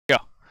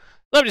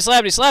Slabbity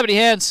slabbity slabbity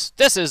hands,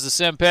 this is the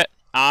Simpit.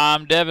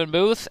 I'm Devin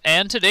Booth,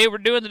 and today we're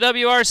doing the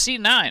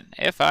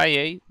WRC9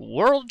 FIA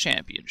World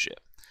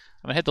Championship.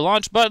 I'm going to hit the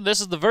launch button.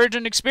 This is the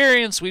Virgin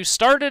experience. We've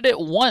started it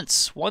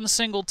once, one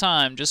single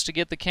time, just to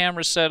get the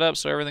camera set up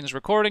so everything's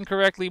recording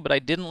correctly, but I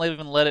didn't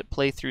even let it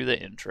play through the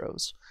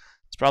intros.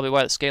 That's probably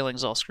why the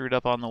scaling's all screwed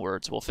up on the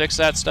words. We'll fix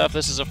that stuff.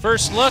 This is a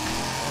first look.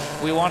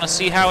 We want to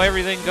see how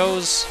everything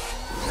goes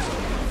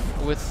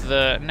with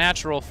the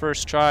natural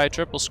first try,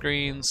 triple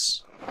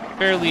screens.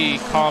 Fairly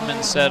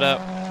common setup.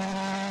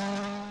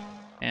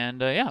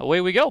 And yeah,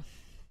 away we go.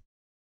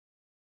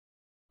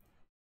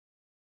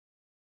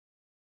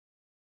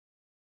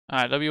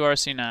 Alright,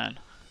 WRC9.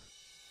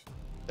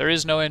 There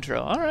is no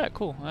intro. Alright,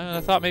 cool. I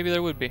thought maybe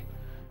there would be.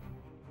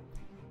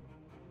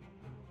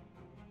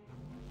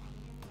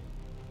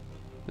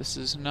 This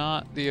is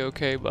not the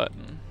OK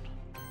button.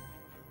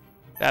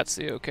 That's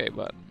the OK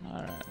button.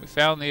 Alright, we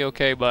found the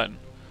OK button.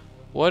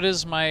 What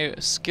is my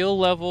skill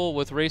level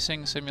with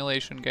racing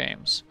simulation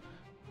games?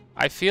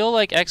 I feel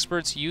like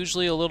expert's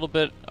usually a little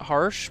bit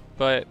harsh,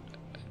 but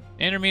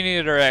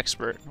intermediate or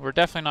expert. We're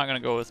definitely not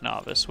going to go with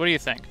novice. What do you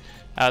think?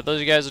 Those of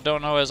you guys that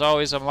don't know, as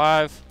always, I'm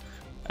live.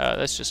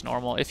 That's just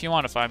normal. If you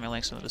want to find me,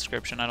 links in the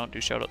description. I don't do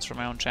shoutouts for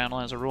my own channel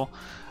as a rule.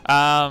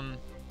 But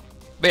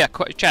yeah,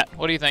 chat,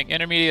 what do you think?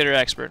 Intermediate or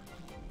expert?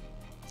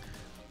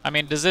 I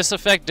mean, does this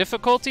affect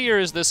difficulty, or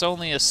is this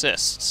only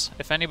assists?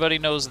 If anybody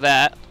knows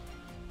that,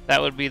 that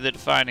would be the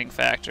defining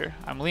factor.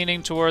 I'm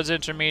leaning towards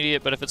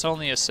intermediate, but if it's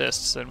only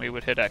assists, then we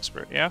would hit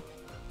expert, yeah?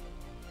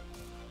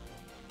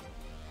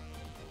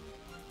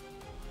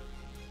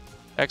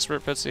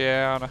 Expert puts the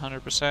AI on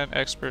 100%.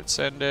 Expert,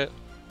 send it.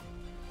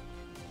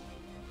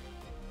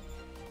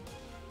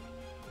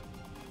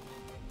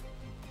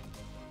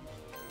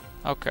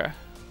 Okay.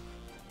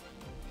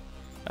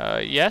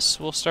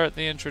 Yes, we'll start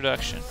the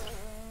introduction.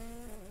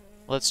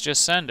 Let's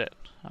just send it.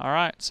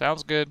 Alright,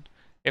 sounds good.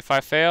 If I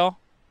fail,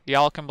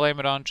 y'all can blame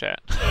it on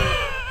chat.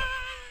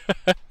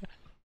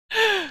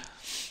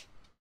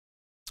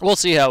 We'll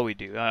see how we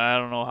do. I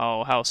don't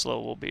know how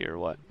slow we'll be or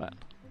what, but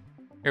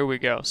here we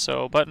go.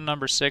 So button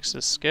number 6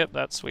 is skip.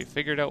 We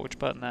figured out which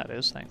button that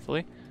is,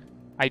 thankfully.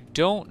 I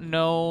don't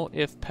know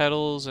if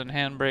pedals and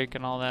handbrake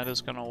and all that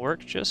is going to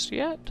work just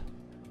yet.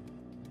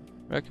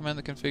 Recommend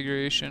the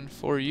configuration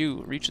for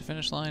you. Reach the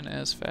finish line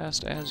as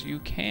fast as you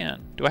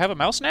can. Do I have a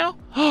mouse now?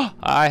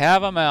 I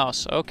have a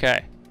mouse.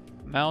 Okay.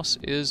 Mouse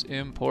is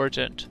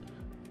important.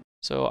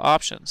 So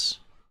options,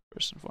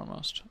 first and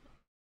foremost.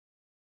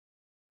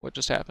 What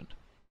just happened?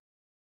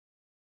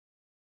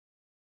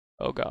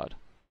 Oh God.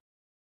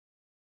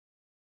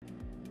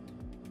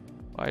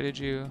 Why did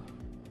you...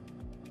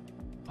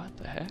 What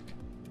the heck?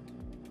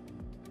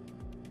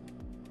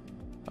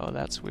 Oh,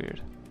 that's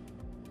weird.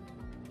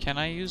 Can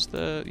I use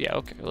the... Yeah,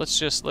 okay. Let's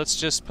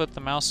just put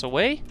the mouse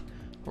away.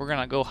 We're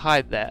gonna go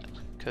hide that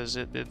because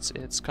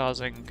it's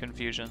causing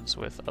confusions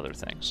with other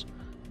things.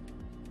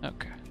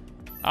 Okay.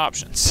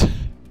 Options.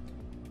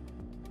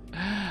 We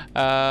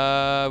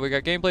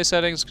got gameplay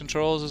settings,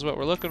 controls is what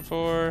we're looking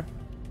for.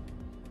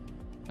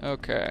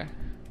 Okay.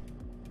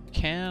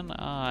 Can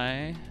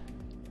I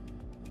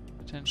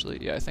potentially...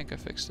 Yeah, I think I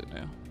fixed it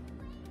now.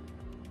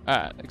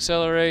 Alright,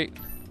 accelerate.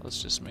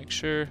 Let's just make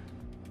sure.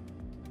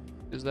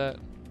 Is that...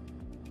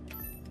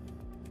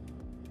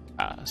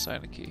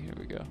 assign a key. Here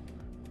we go.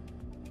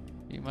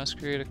 You must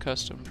create a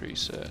custom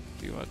preset.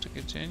 Do you want to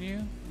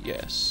continue?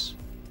 Yes.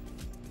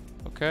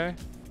 Okay.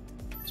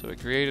 So I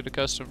created a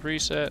custom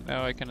preset.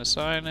 Now I can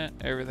assign it.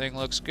 Everything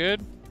looks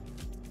good.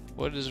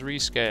 What is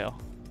rescale?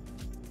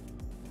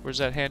 Where's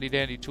that handy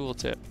dandy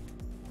tooltip?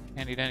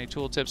 Handy dandy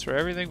tooltips for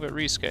everything but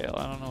rescale.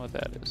 I don't know what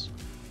that is.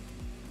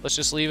 Let's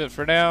just leave it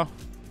for now.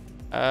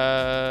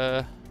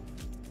 I'll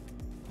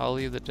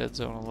leave the dead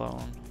zone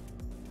alone.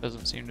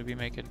 Doesn't seem to be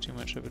making too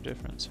much of a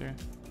difference here,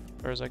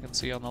 as far as I can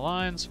see on the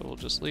line, so we'll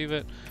just leave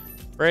it.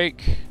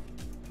 Brake.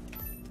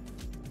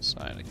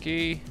 Assign a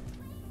key.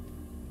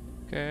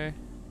 Okay.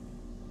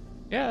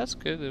 Yeah, that's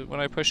good. When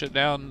I push it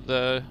down,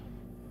 the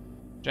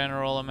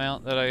general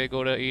amount that I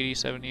go to 80,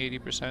 70,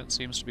 80%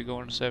 seems to be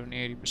going to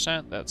 70,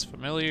 80%. That's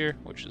familiar,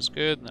 which is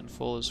good. And then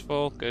full is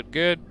full. Good,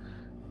 good.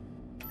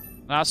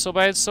 Not so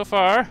bad so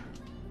far.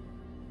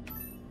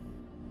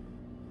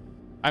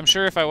 I'm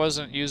sure if I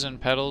wasn't using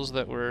pedals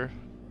that were,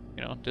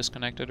 you know,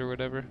 disconnected or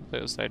whatever,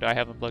 because I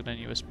haven't plugged in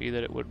USB,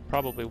 that it would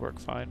probably work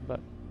fine, but...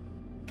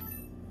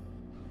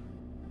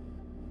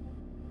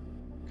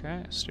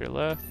 Okay, steer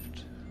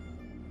left.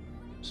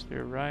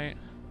 Steer right.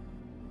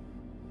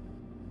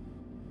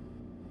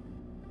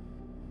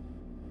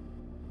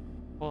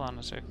 Hold on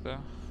a sec though.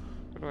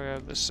 What do I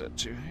have this set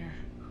to here?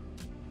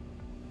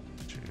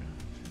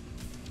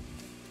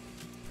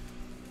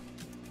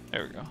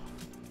 There we go.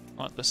 I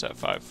want this at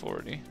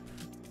 540.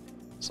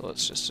 So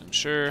let's just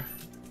ensure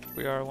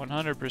we are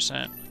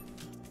 100%.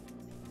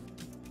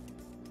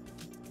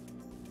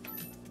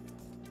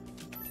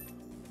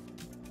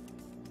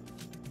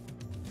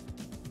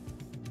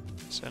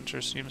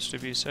 Center seems to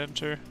be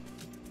center.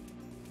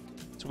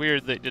 It's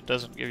weird that it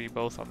doesn't give you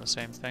both on the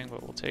same thing,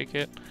 but we'll take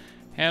it.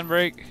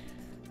 Handbrake.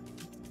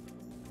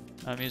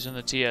 I'm using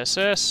the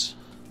TSS.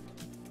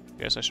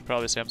 I guess I should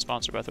probably say I'm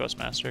sponsored by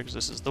Thrustmaster because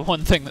this is the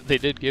one thing that they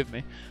did give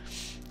me.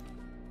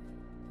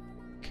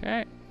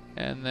 Okay,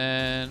 and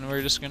then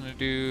we're just gonna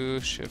do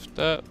shift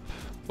up.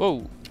 Whoa,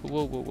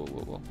 whoa, whoa, whoa,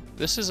 whoa, whoa.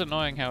 This is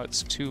annoying how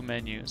it's 2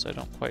 menus. I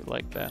don't quite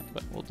like that,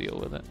 but we'll deal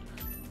with it.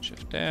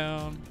 Shift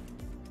down.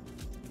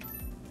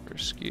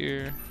 First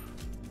gear.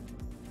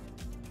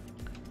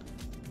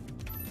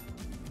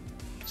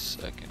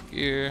 Second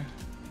gear.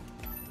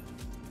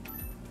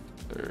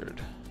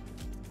 Third.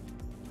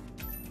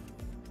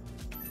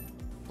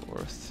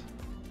 Fourth.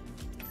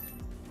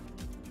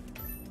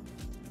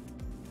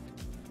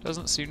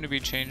 Doesn't seem to be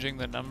changing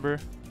the number,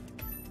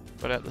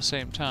 but at the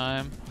same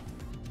time,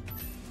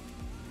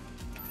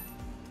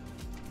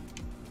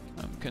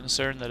 I'm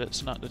concerned that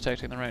it's not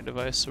detecting the right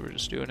device, so we're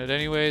just doing it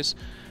anyways.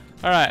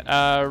 Alright,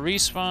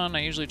 respawn, I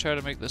usually try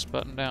to make this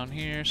button down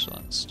here, so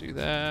let's do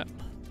that.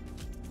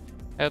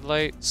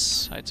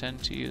 Headlights, I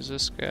tend to use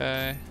this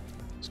guy.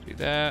 Let's do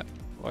that.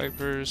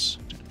 Wipers,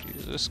 I tend to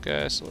use this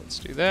guy, so let's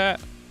do that.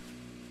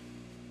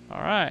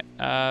 Alright,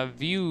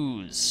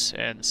 views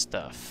and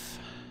stuff.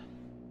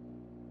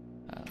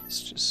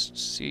 Let's just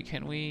see,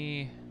 can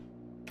we...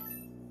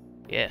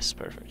 Yes,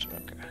 perfect,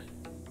 okay.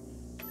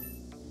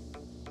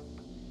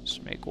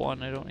 Just make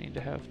one, I don't need to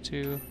have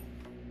 2.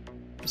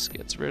 This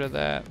gets rid of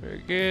that, very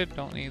good.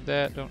 Don't need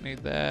that, don't need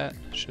that.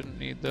 Shouldn't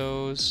need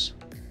those.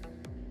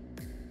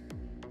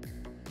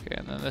 Okay,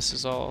 and then this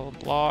is all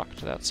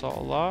locked, that's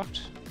all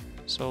locked.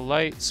 So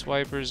lights,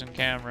 wipers, and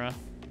camera.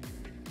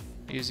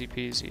 Easy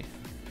peasy.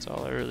 That's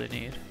all I really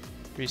need.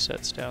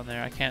 Resets down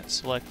there. I can't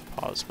select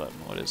the pause button.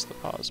 What is the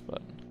pause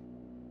button?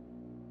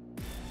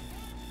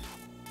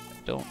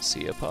 I don't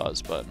see a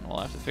pause button. We'll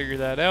have to figure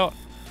that out.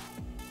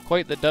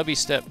 Quite the dubby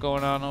step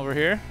going on over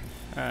here.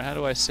 Alright, how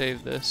do I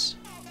save this?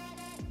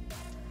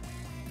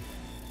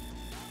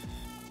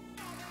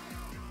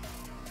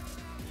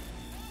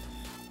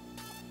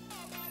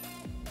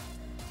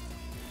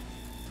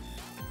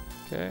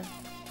 Okay.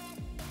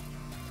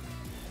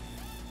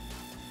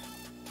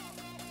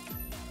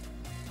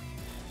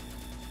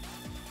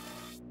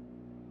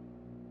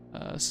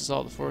 This is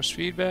all the force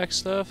feedback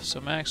stuff.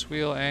 So max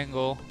wheel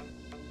angle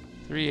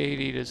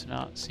 380 does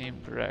not seem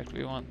correct.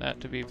 We want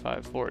that to be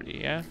 540,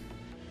 yeah?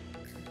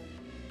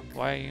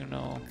 Why you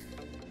know?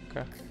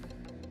 Okay.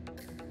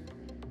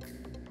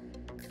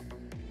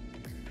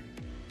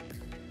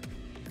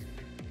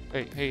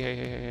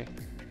 Hey.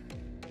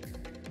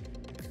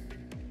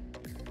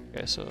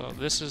 Okay, so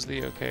this is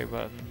the OK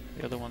button.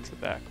 The other one's the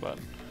back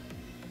button.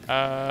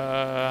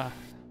 I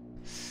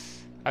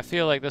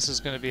feel like this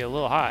is going to be a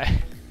little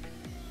high.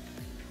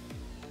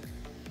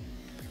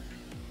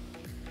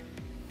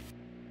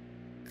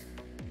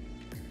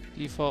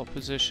 Default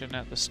position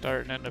at the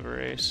start and end of a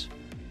race.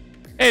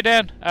 Hey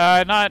Dan,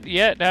 not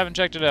yet, haven't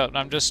checked it out.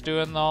 I'm just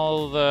doing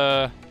all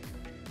the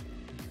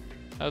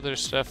other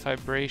stuff,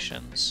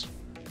 vibrations.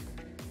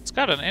 It's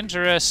got an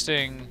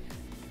interesting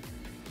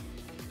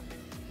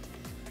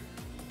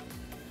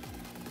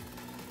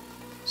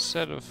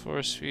set of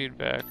force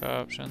feedback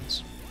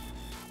options.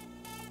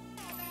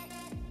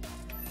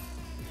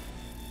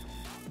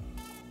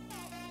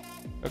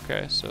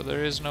 Okay, so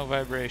there is no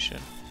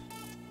vibration.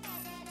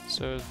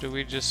 So do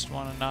we just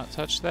want to not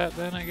touch that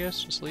then, I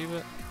guess? Just leave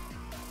it?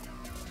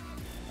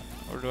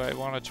 Or do I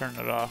want to turn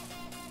it off?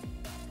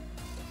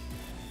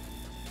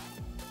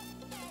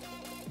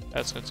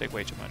 That's going to take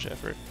way too much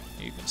effort.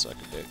 You can suck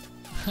a dick.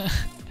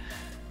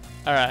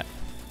 Alright.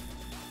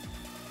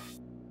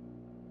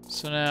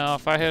 So now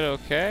if I hit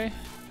OK,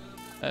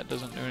 that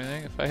doesn't do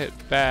anything. If I hit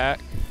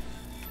back,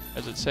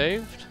 is it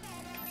saved?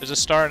 There's a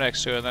star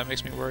next to it, and that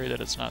makes me worry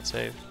that it's not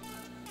saved.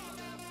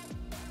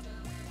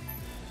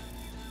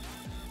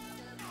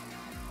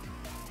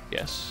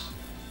 Yes.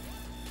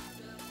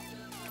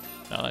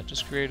 No, that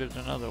just created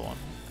another one.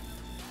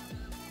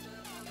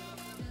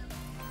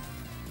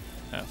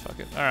 Ah, fuck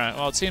it. Alright,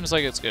 well it seems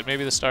like it's good.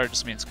 Maybe the star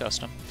just means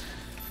custom.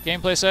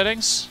 Gameplay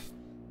settings.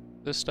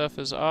 This stuff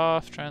is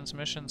off.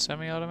 Transmission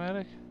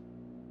semi-automatic.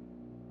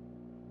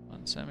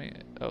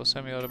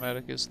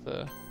 Semi-automatic is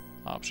the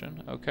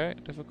option. Okay.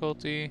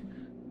 Difficulty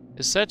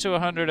is set to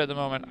 100 at the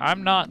moment.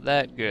 I'm not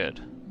that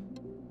good.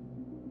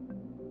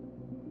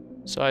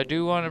 So I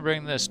do want to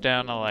bring this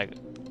down to like...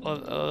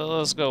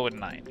 let's go with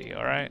 90,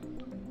 alright?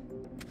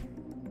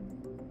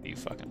 You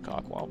fucking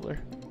cock wobbler.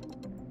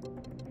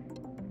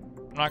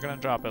 I'm not gonna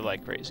drop it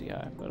like crazy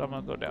high, but I'm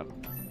gonna go down to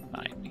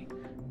 90.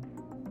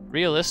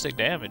 Realistic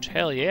damage,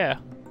 hell yeah.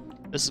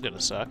 This is gonna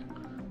suck.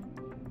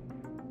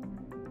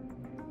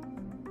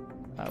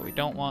 We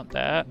don't want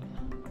that.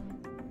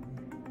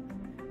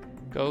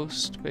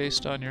 Ghost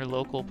based on your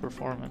local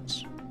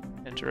performance.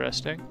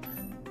 Interesting.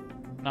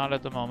 Not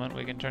at the moment,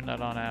 we can turn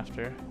that on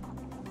after.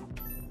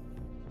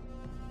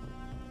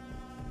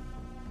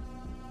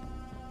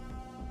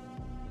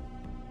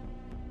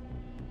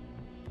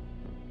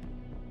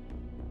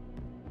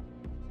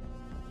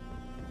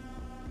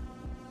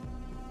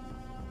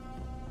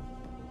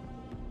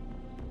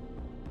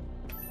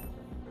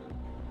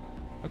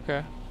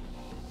 Okay.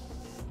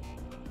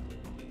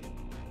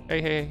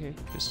 Hey,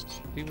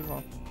 just leave it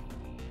alone.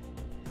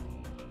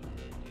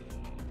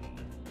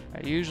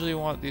 I usually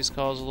want these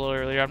calls a little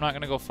earlier. I'm not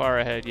going to go far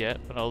ahead yet,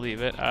 but I'll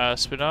leave it.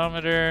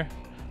 Speedometer,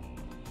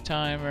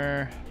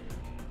 timer,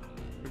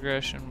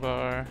 progression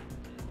bar,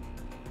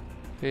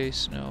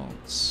 pace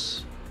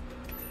notes.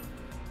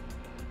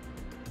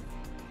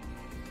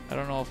 I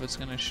don't know if it's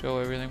going to show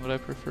everything, but I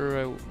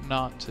prefer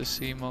not to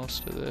see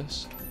most of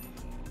this.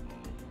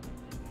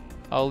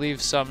 I'll leave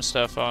some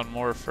stuff on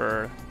more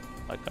for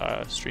like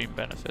a stream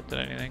benefit than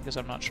anything, because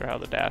I'm not sure how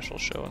the dash will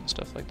show and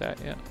stuff like that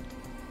yet.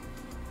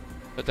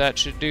 But that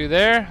should do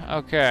there.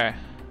 Okay.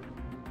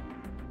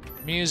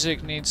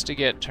 Music needs to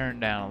get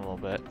turned down a little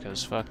bit,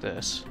 because fuck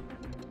this.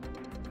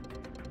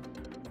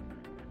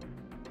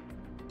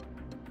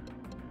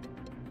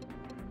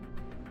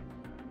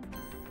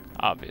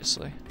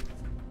 Obviously.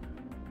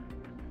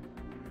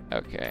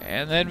 Okay,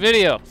 and then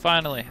video,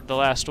 finally, the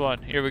last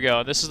one. Here we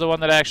go. This is the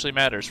one that actually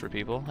matters for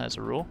people, as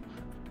a rule.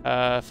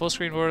 Full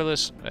screen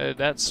borderless,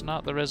 that's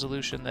not the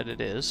resolution that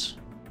it is.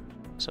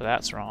 So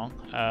that's wrong.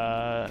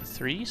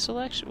 3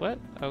 selection? What?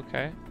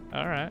 Okay.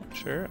 Alright,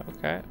 sure.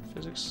 Okay.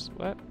 Physics,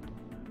 what?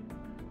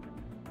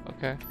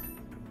 Okay.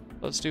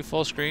 Let's do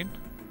full screen.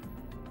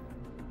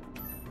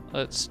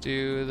 Let's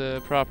do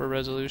the proper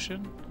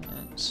resolution.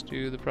 Let's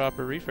do the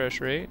proper refresh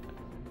rate.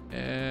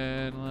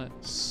 And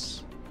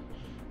let's...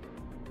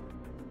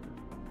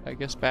 I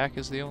guess back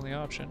is the only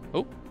option.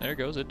 Oh, there it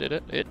goes. It did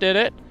it. It did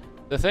it.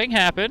 The thing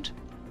happened.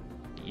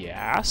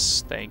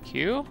 Yes, thank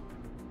you.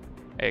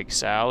 Egg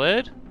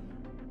salad.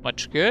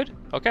 Much good.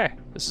 Okay,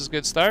 this is a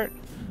good start.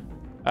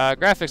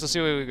 Graphics, let's see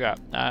what we got.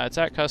 It's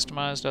at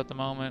customized at the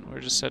moment.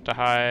 We're just set to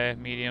high,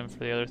 medium for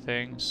the other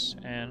things,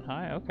 and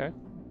high. Okay,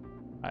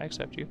 I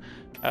accept you.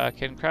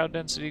 Can crowd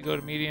density go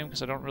to medium?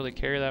 Because I don't really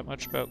care that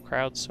much about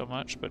crowds so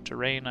much, but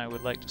terrain I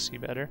would like to see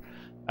better.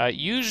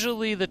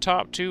 Usually the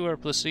top two are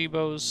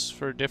placebos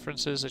for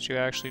differences that you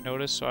actually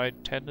notice, so I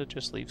tend to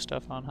just leave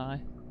stuff on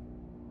high.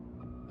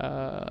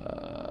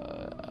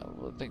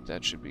 I think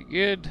that should be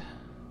good.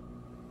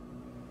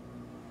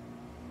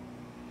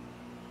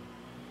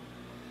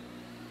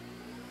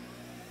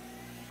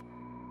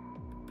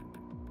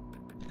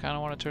 I kind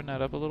of want to turn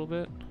that up a little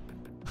bit.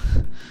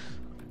 I'm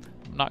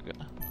not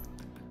gonna.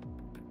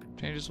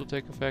 Changes will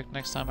take effect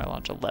next time I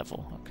launch a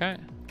level. Okay.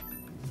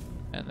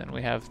 And then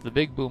we have the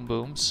big boom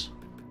booms.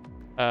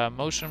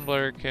 Motion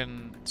blur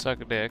can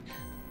suck a dick.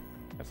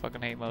 I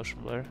fucking hate motion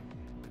blur.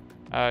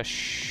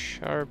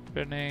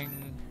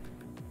 Sharpening.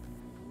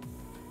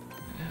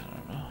 I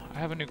don't know. I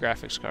have a new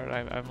graphics card.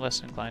 I'm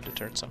less inclined to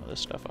turn some of this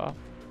stuff off.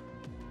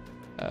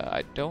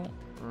 I don't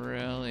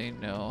really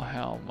know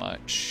how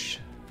much.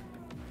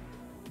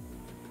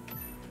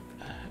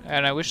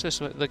 And I wish this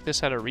had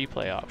a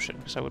replay option,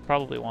 because I would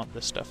probably want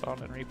this stuff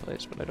on in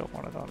replays, but I don't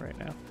want it on right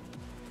now.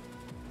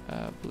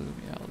 Bloom,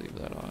 yeah, I'll leave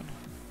that on.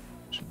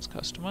 Options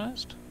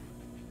customized.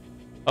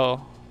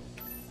 Oh.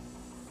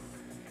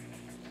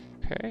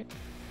 Okay.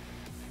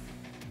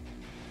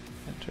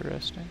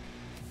 Interesting.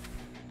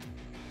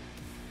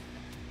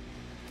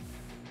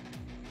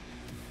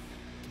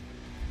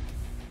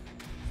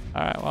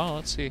 Alright, well,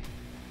 let's see.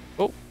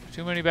 Oh,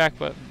 too many back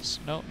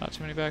buttons. Nope, not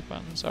too many back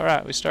buttons.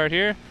 Alright, we start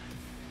here.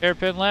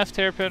 Hairpin left,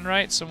 hairpin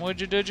right, some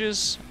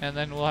woodja-dudges, and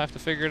then we'll have to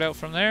figure it out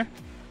from there.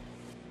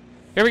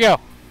 Here we go.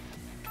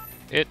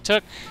 It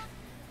took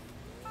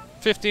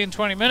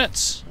 15-20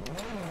 minutes,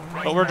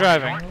 but we're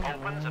driving.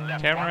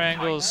 Camera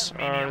angles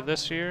are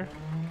this here.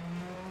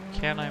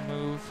 Can I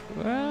move?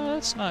 Well,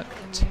 that's not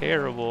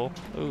terrible.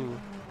 Ooh.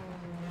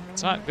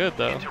 It's not good,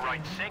 though.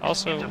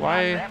 Also,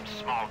 why...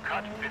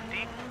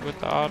 with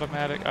the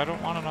automatic... I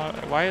don't want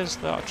an... Why is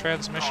the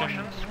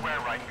transmission...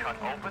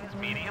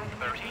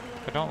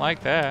 I don't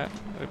like that.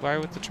 Why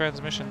with the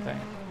transmission thing?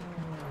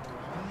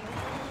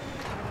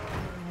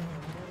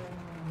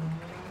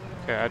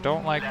 Okay, I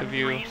don't like the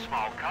view. And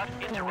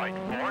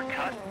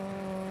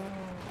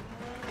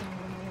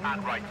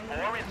right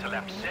 4 into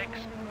left 6.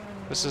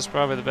 This is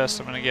probably the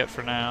best I'm going to get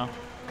for now.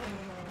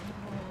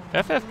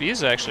 FFB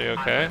is actually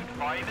okay.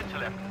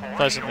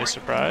 Pleasantly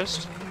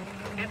surprised.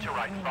 Into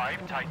right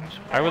 5, tightens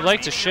 4. I would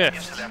like to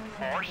shift. Into left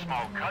 4,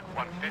 small cut,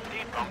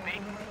 150,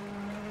 bumpy.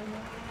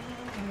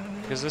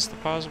 Is this the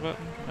pause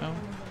button? No.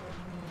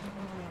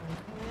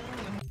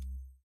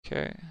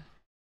 Okay.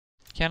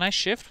 Can I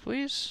shift,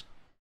 please?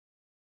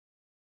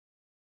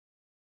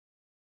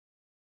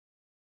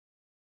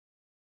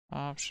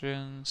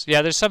 Options.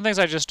 Yeah, there's some things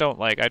I just don't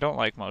like. I don't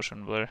like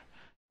motion blur,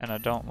 and I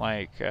don't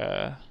like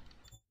the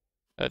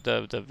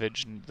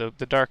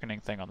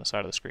darkening thing on the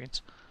side of the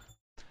screens.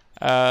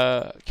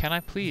 Can I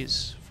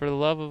please, for the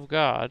love of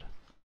God,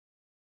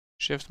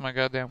 shift my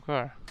goddamn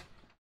car?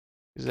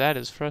 Because that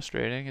is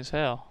frustrating as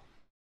hell.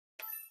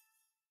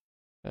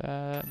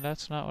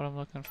 That's not what I'm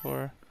looking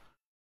for.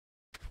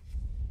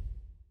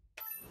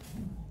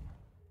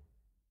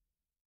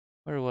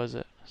 Where was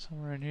it?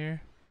 Somewhere in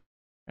here?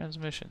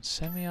 Transmission.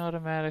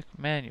 Semi-automatic,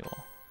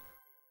 manual.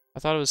 I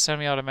thought it was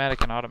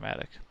semi-automatic and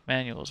automatic.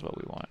 Manual is what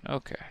we want.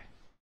 Okay.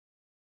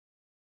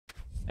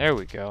 There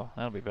we go.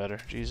 That'll be better.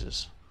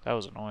 Jesus. That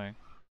was annoying.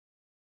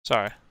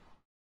 Sorry.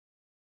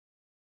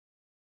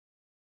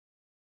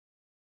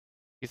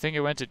 You think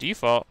it went to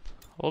default?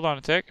 Hold on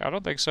a tick. I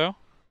don't think so.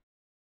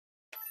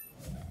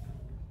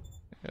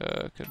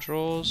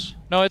 Controls.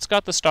 No, it's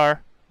got the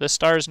star. The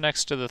star's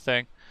next to the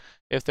thing.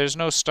 If there's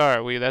no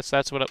star,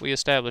 that's what we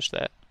established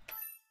that.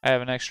 I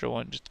have an extra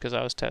one just because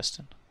I was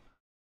testing.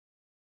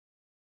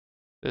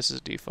 This is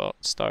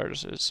default.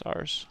 Stars is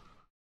ours.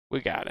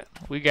 We got it.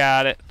 We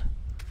got it.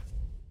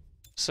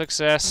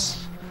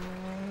 Success.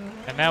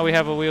 And now we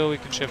have a wheel we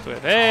can shift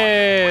with.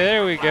 Hey,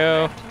 there we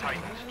go.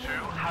 Tightens 2,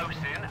 house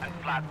in, and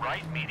flat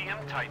right, medium,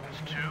 tightens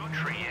 2,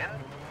 tree in.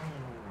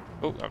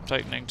 Oh, I'm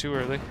tightening too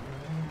early.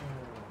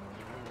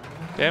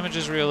 Damage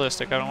is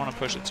realistic. I don't want to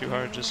push it too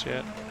hard just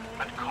yet.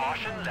 And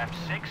caution, left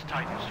 6,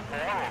 tightens 4,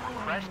 over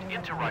crest,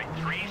 into right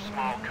 3,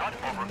 small cut,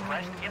 over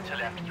crest, into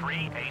left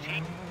 3,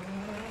 80.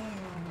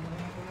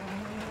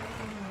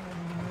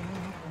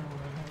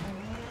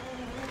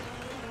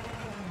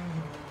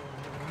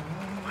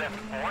 Left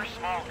 4,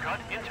 small cut,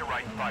 into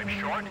right 5,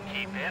 short,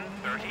 keep in,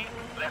 30.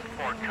 Left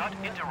 4, cut,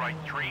 into right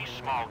 3,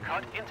 small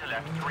cut, into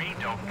left 3,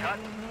 don't cut.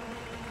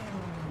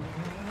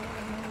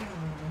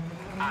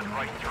 And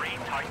right 3,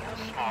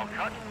 tightens, small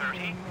cut,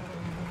 30.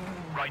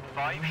 Right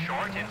 5,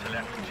 short, into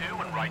left 2,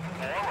 and right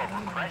 4,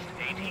 over crest,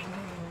 80.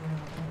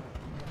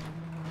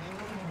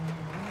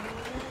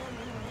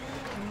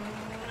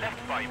 Left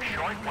 5,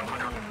 short,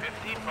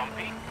 150,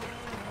 bumpy.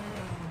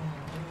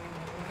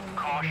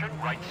 Caution,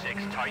 right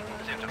 6,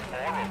 tightens, into 4,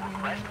 over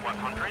crest,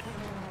 100.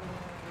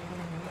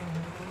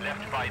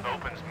 Left 5,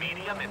 opens,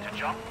 medium, into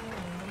jump.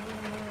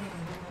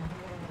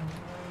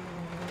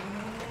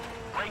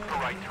 Brake for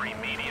right 3,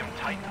 medium,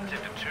 tightens,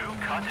 into 2,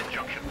 cut at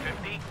junction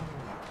 50.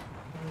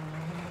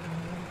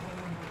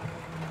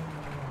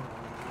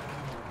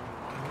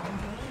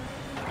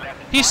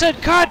 He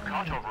said cut!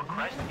 Cut over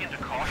crest, into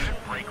caution,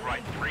 brake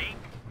right 3.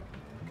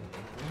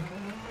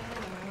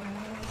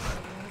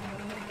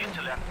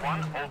 Into left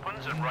 1,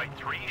 opens, and right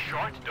 3,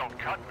 short, don't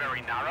cut,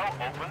 very narrow,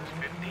 opens,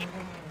 50.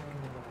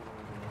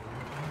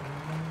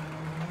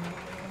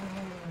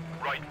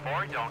 Right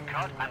 4, don't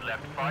cut, and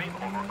left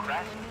 5, over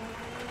crest.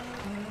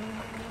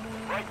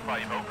 Right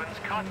 5 opens,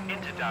 cut,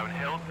 into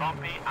downhill,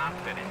 bumpy, and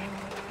finish.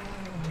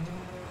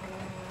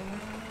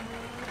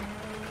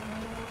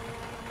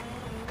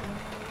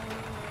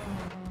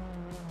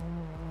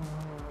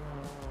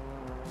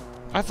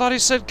 I thought he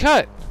said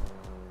cut.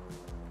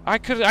 I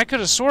could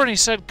have sworn he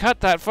said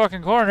cut that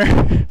fucking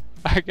corner.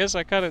 I guess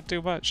I cut it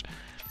too much.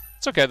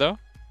 It's okay though.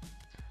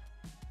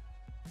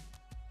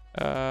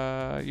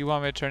 You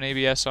want me to turn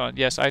ABS on?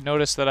 Yes, I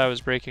noticed that I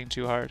was braking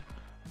too hard.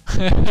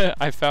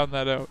 I found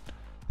that out.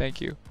 Thank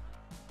you.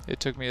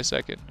 It took me a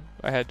second.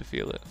 I had to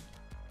feel it.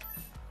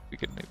 We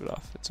can leave it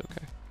off. It's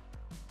okay.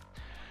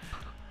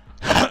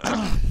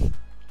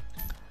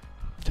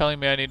 Telling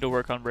me I need to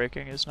work on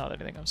braking is not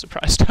anything I'm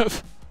surprised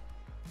of.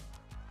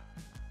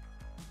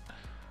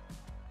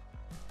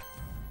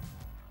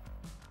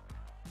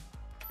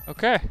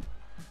 Okay.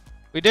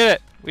 We did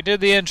it. We did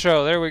the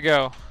intro. There we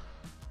go.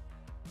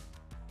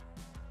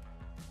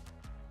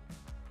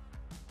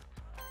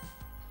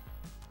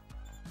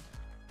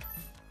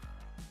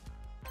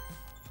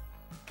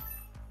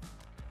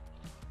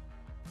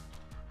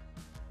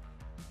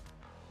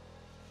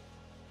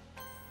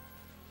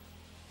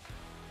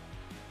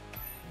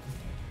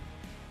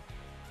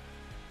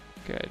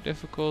 Okay,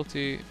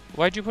 difficulty.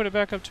 Why'd you put it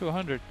back up to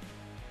 100?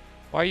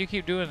 Why you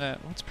keep doing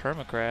that? What's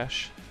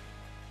permacrash?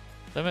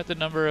 Limit the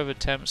number of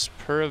attempts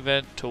per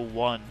event to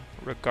 1,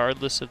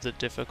 regardless of the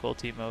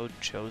difficulty mode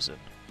chosen.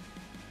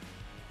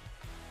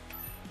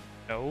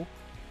 No.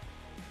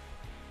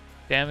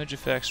 Damage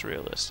effects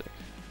realistic.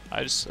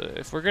 I just,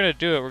 if we're gonna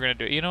do it, we're gonna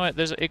do it. You know what?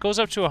 It goes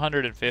up to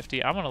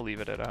 150. I'm gonna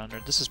leave it at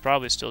 100. This is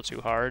probably still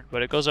too hard,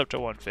 but it goes up to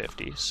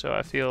 150. So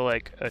I feel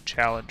like a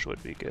challenge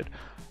would be good.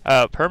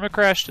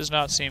 Permacrash does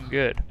not seem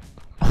good.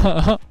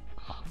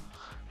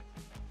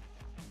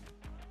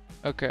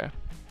 Okay.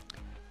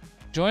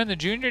 Join the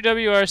Junior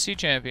WRC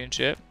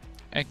Championship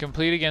and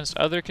compete against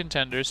other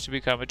contenders to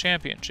become a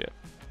championship.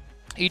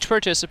 Each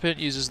participant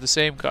uses the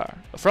same car,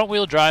 a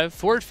front-wheel drive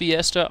Ford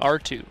Fiesta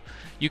R2.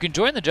 You can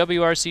join the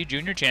WRC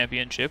Junior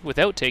Championship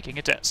without taking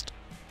a test.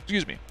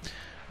 Excuse me.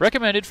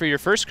 Recommended for your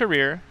first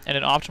career and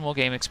an optimal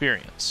game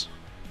experience.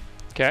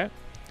 Okay.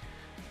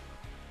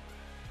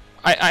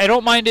 I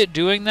don't mind it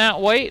doing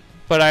that, White,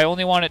 but I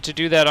only want it to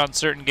do that on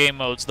certain game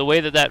modes. The way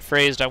that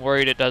phrased, I'm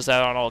worried it does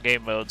that on all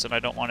game modes, and I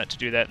don't want it to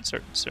do that in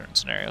certain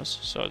scenarios.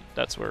 So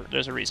that's where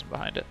there's a reason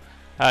behind it.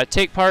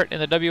 Take part in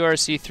the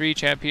WRC3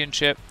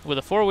 Championship with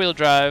a four-wheel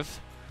drive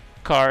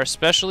car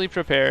specially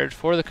prepared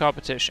for the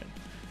competition.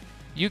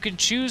 You can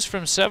choose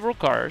from several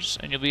cars,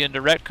 and you'll be in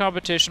direct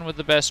competition with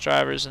the best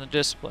drivers in the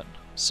discipline.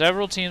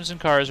 Several teams and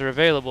cars are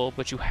available,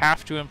 but you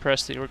have to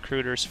impress the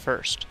recruiters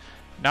first.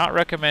 Not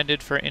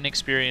recommended for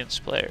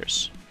inexperienced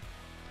players.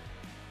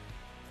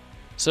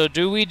 So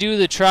do we do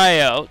the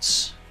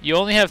tryouts? You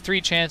only have 3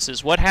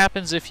 chances. What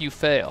happens if you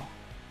fail?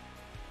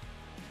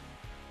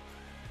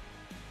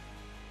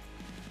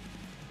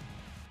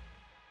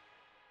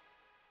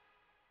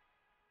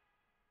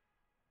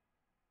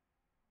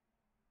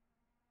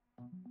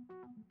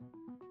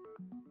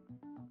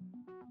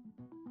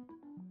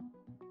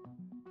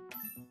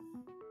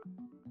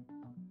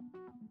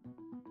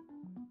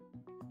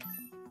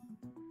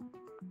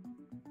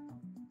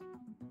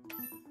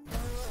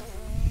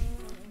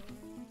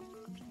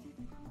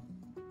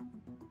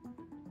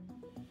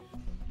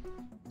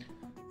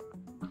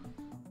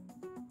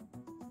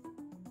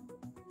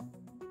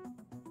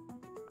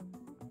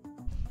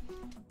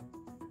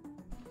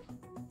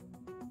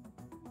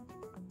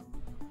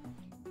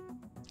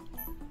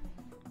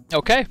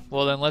 Okay,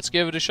 well then let's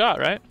give it a shot,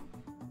 right?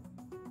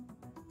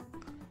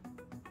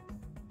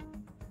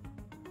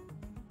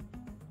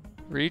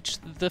 Reach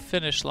the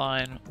finish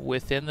line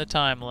within the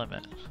time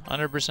limit.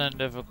 100%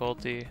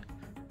 difficulty.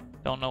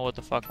 Don't know what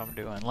the fuck I'm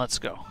doing. Let's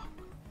go.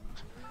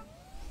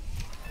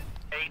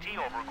 80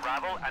 over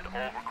gravel and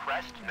over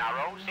crest,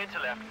 narrows. Into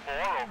left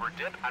 4 over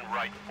dip and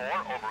right 4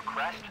 over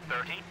crest,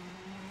 30.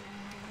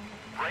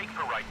 Brake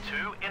for right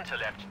 2, into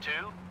left 2.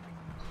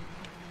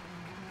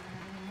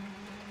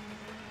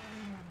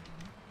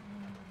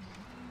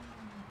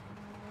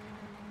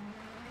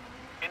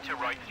 Into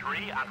right 3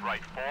 and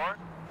right 4.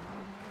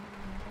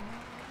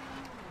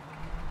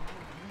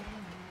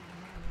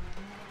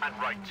 And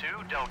right 2,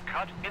 don't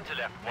cut. Into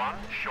left 1,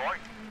 short.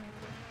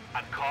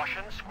 And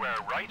caution, square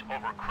right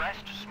over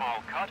crest,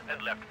 small cut,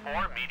 and left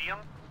 4, medium.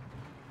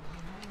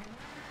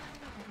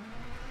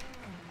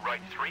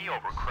 Right 3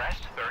 over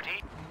crest,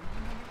 30.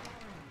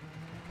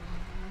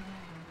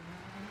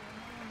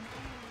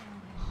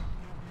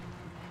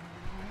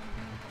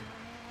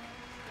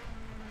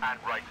 And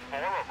right 4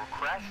 over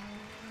crest.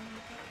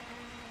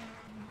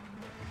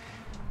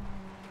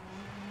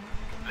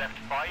 Left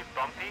 5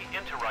 bumpy,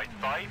 into right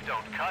 5,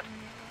 don't cut.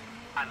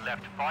 And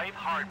left 5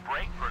 hard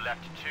brake for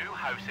left 2,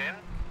 house in.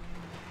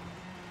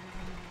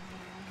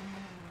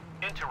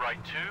 Into right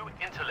 2,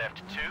 into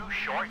left 2,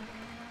 short.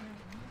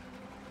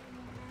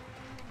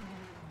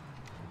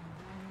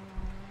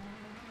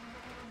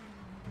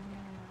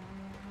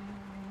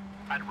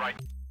 And right.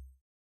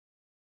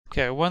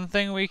 Okay, one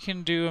thing we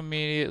can do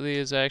immediately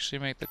is actually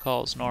make the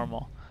calls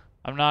normal.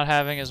 I'm not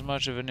having as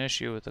much of an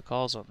issue with the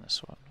calls on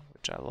this one,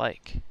 which I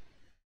like.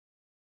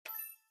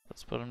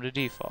 Let's put them to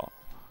default.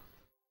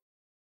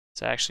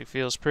 This actually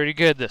feels pretty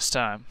good this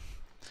time.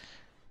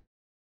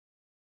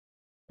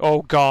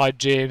 Oh god,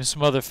 James,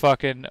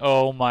 motherfucking,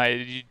 oh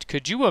my,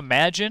 could you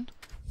imagine?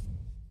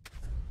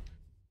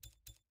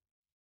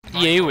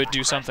 EA would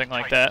do something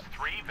like that.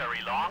 3,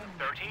 very long,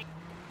 30.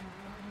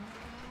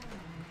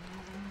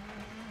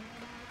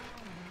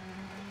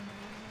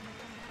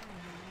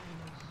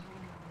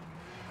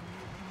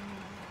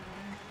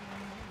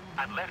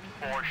 And left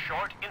 4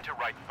 short, into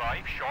right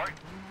 5 short.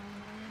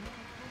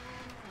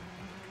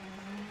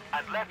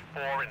 And left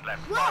 4 and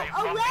left 5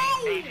 bumpy,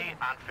 80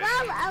 and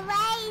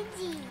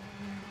 50.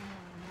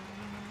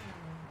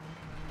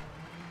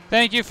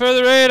 Thank you for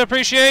the raid,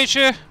 appreciate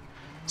you.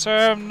 Sorry,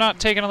 I'm not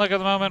taking a look at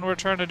the moment. We're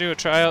trying to do a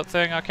tryout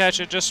thing. I'll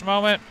catch it just a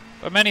moment.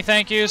 But many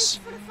thank yous.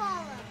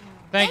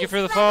 Thank you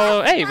for the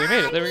follow. Hey, we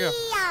made it. There we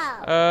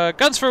go.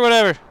 Guns for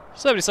whatever.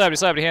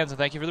 Slappity hands, and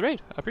thank you for the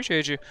raid. I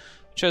appreciate you.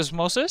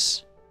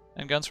 Chesmosis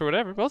and Guns for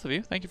whatever, both of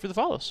you. Thank you for the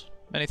follows.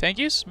 Many thank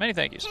yous. Many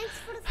thank yous.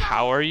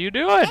 How are you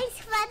doing? Thanks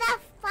for the follow.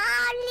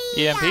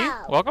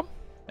 EMP, welcome.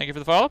 Thank you for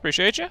the follow.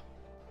 Appreciate you.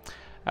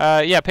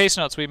 Yeah, pace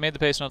notes. We made the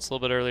pace notes a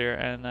little bit earlier,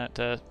 and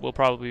that will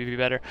probably be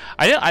better.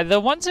 The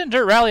ones in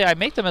Dirt Rally, I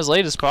make them as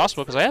late as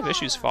possible because I have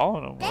issues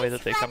following them the way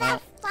that they come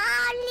out.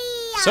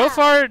 So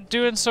far,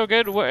 doing so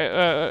good.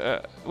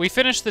 We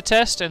finished the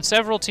test, and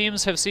several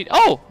teams have seen.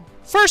 Oh,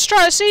 first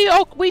try. See,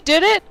 oh, we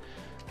did it.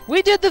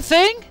 We did the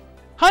thing.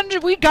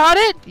 100. We got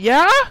it.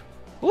 Yeah.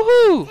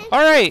 Woohoo!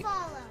 All right.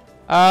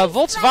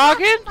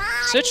 Volkswagen,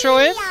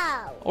 Citroen,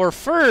 or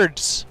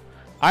Fords.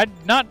 I'm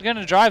not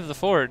gonna drive the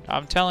Ford.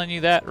 I'm telling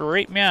you that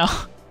right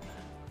now.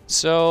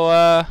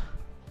 So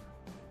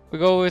we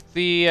go with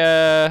the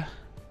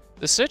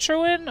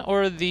Citroen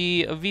or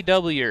the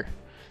VW.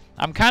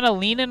 I'm kind of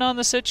leaning on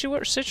the Citroen.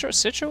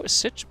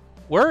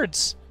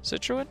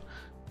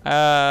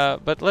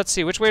 But let's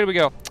see, which way do we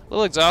go? A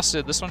little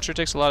exhausted. This one sure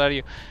takes a lot out of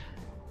you.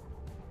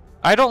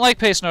 I don't like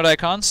pace note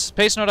icons.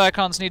 Pace note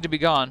icons need to be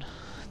gone.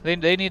 They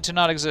need to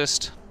not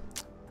exist.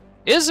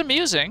 Is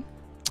amusing.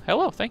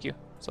 Hello, thank you.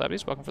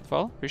 Slabbies, welcome for the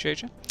follow.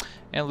 Appreciate you.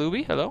 And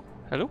Luby, hello.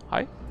 Hello.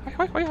 Hi.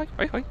 Hi.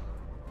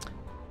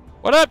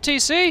 What up,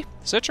 TC?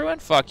 Citroen?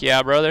 Fuck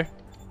yeah, brother.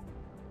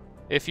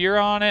 If you're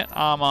on it,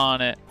 I'm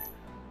on it.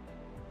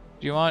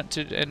 Do you want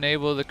to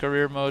enable the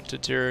career mode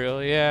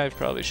tutorial? Yeah, I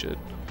probably should.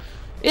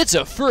 It's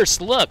a first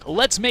look.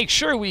 Let's make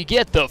sure we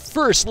get the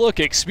first look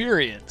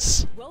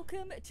experience.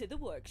 Welcome to the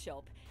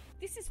workshop.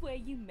 This is where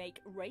you make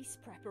race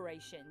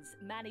preparations,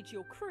 manage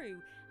your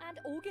crew, and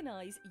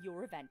organize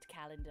your event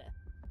calendar.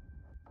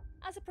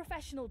 As a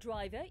professional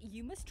driver,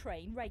 you must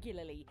train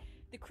regularly.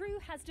 The crew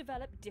has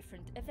developed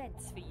different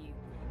events for you.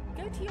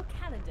 Go to your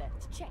calendar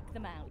to check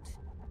them out.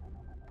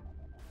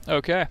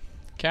 Okay.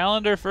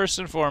 Calendar first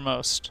and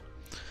foremost.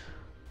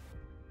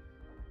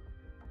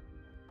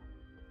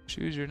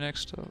 Choose your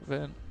next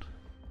event.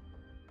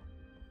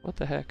 What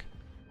the heck?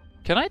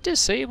 Can I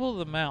disable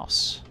the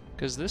mouse?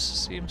 Because this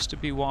seems to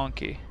be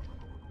wonky.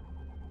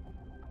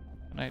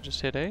 Can I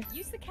just hit A?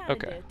 Use the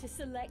calendar Okay. to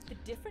select the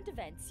different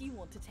events you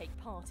want to take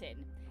part in.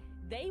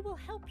 They will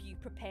help you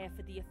prepare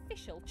for the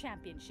official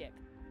championship.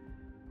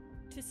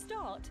 To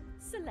start,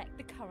 select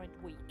the current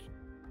week.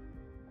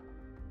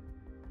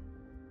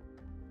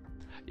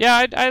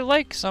 Yeah, I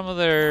like some of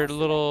their Now select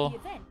little... the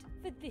event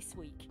for this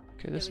week.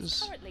 Okay, this There is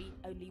is... currently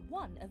only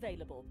one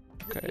available.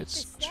 Okay, Repeat it's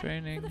this step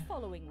training. for the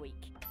following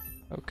week.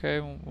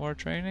 Okay, more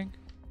training.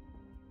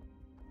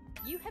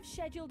 You have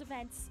scheduled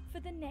events for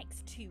the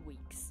next 2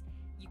 weeks.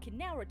 You can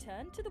now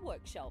return to the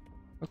workshop.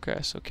 Okay,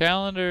 so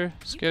calendar,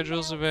 You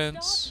schedules can now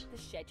events. start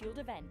the scheduled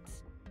event.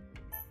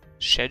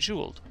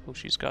 Scheduled. Oh,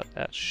 she's got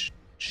that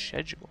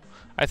schedule.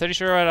 I thought you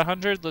sure at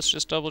 100. Let's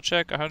just double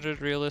check.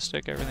 100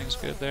 realistic. Everything's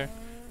good there.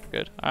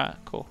 Good. Ah,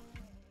 cool.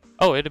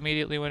 Oh, it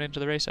immediately went into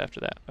the race after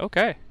that.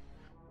 Okay.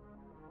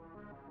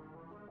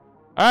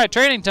 All right,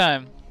 training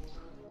time.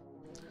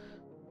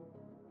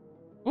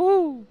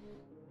 Woo!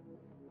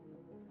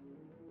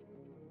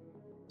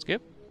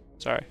 Skip.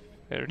 Sorry,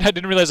 I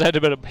didn't realize I had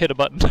to hit a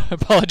button. I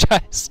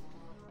apologize.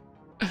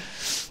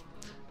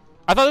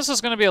 I thought this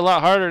was going to be a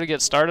lot harder to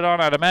get started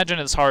on. I'd imagine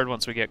it's hard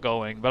once we get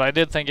going, but I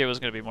did think it was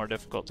going to be more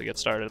difficult to get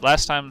started.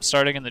 Last time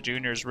starting in the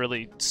juniors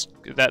really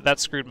that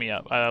screwed me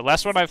up.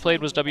 Last one I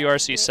played was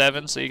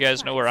WRC9, so you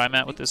guys know where I'm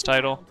at with this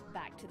title.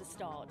 Back to the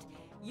start.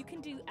 You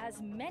can do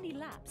as many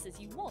laps as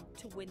you want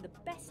to win the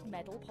best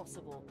medal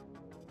possible.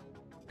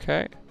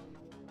 Okay.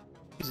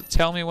 Does it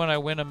tell me when I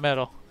win a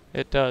medal?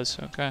 It does.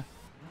 Okay.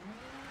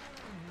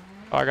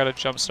 Oh, I got a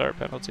jump start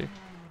penalty.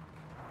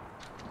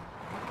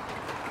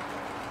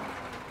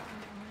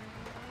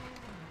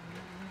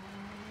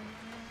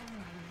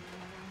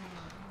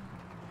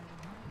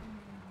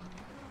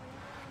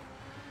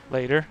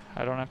 Later.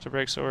 I don't have to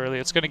brake so early.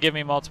 It's going to give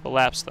me multiple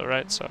laps though,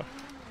 right? So.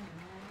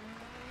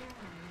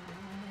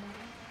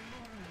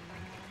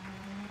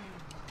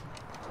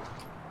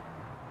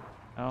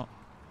 No.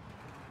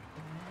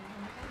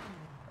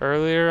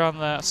 Earlier on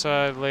that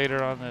side,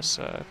 later on this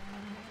side.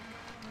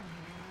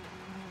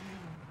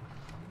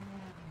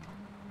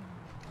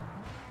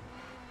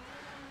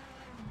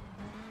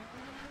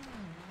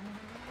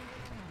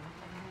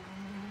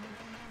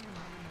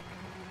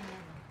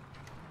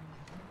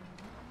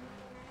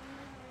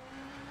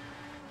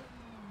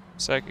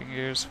 Second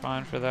gear is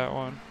fine for that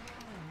one.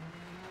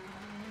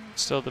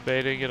 Still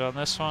debating it on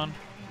this one.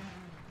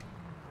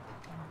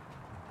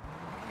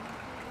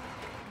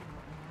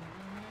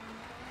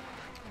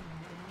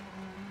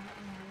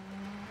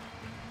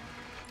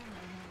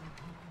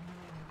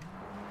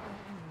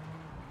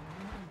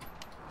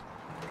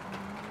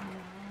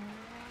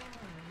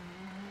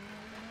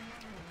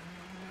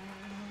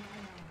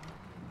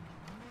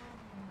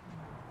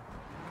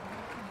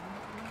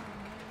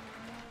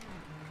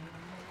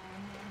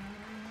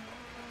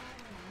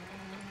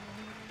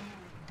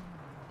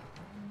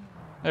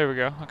 There we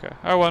go. Okay.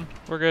 R1.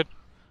 We're good.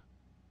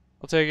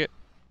 I'll take it.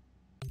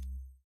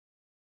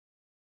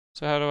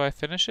 So how do I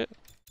finish it?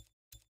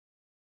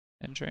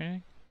 In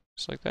training?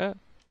 Just like that?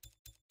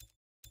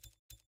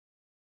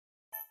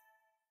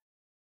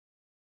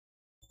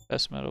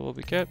 Best medal will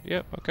be kept.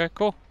 Yep. Okay,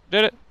 cool.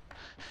 Did it.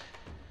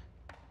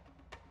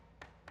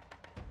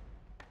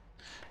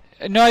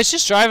 No, it's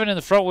just driving in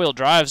the front wheel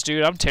drives,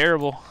 dude. I'm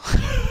terrible.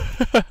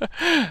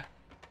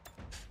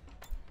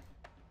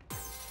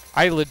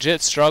 I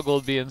legit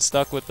struggled being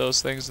stuck with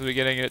those things at the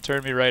beginning, and it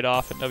turned me right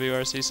off in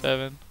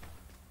WRC7.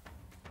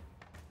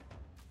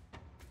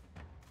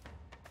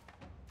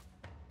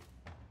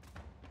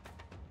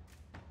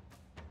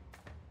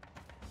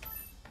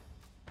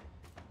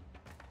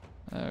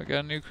 We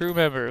got a new crew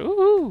member.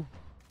 Ooh!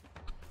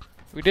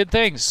 We did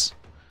things.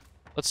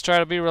 Let's try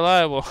to be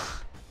reliable.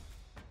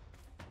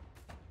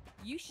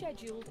 You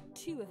scheduled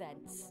 2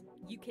 events.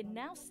 You can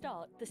now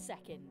start the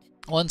second.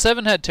 Well, and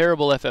 7 had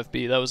terrible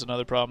FFB. That was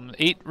another problem.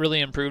 8 really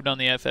improved on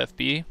the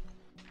FFB,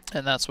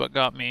 and that's what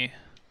got me.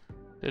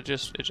 It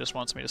just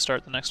wants me to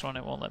start the next one.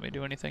 It won't let me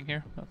do anything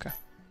here. Okay.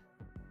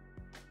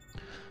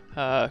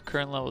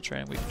 Current level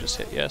training. We can just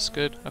hit yes.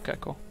 Good. Okay.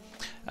 Cool.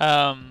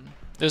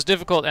 It was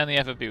difficult, and the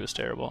FFB was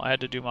terrible. I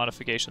had to do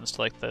modifications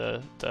to like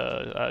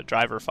the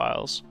driver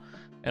files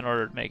in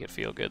order to make it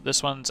feel good.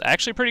 This one's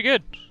actually pretty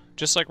good.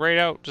 Just like right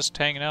out, just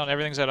hanging out.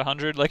 Everything's at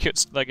 100, like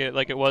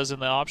it was in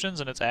the options,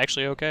 and it's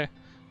actually okay.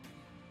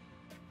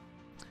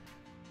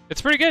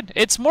 It's pretty good.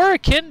 It's more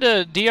akin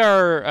to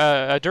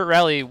Dirt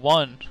Rally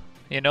 1.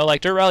 You know,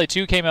 like Dirt Rally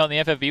 2 came out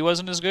and the FFB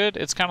wasn't as good.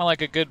 It's kind of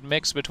like a good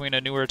mix between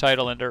a newer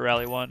title and Dirt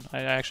Rally 1.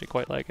 I actually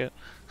quite like it.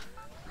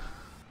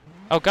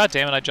 Oh god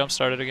damn it! I jump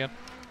started again.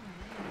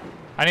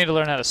 I need to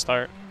learn how to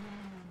start.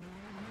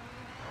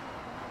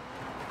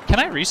 Can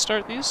I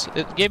restart these?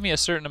 It gave me a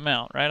certain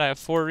amount, right? I have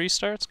 4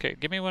 restarts? Okay,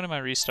 give me one of my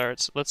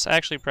restarts. Let's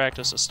actually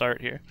practice a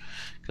start here,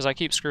 because I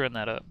keep screwing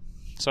that up.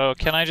 So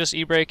can I just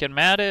e-brake and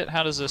mat it?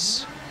 How does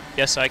this...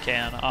 Yes, I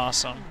can.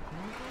 Awesome.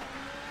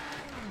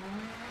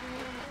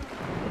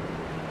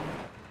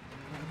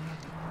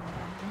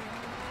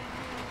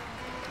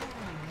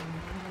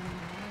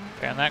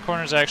 Okay, and that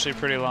corner's actually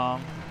pretty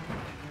long.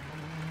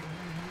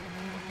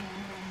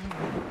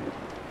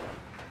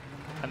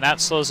 And that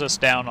slows us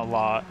down a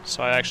lot,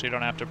 so I actually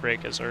don't have to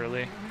brake as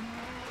early.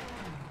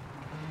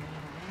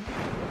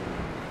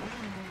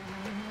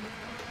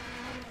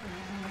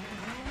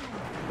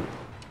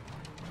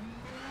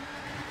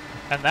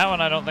 And that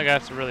one I don't think I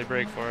have to really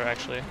brake for,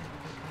 actually.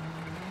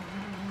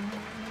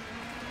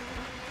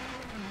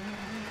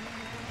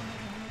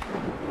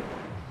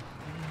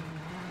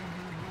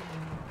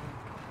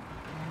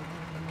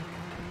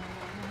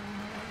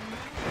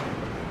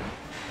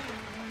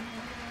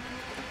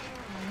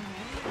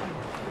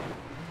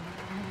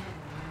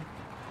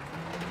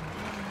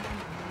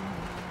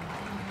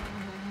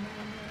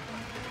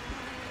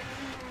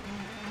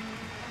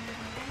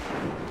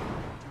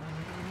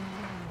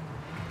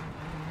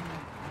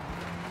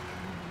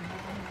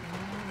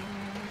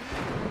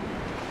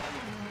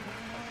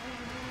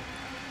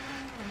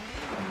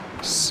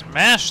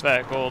 Smash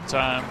that gold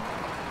time.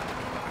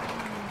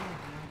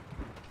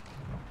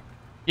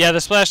 Yeah,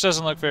 the splash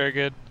doesn't look very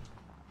good.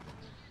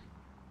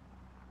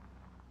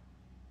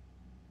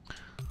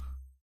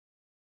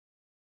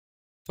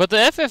 But the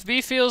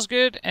FFB feels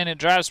good, and it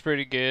drives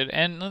pretty good.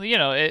 And, you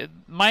know,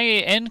 my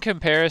end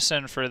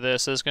comparison for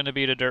this is going to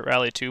be to Dirt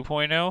Rally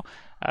 2.0.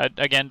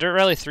 Again, Dirt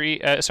Rally 3,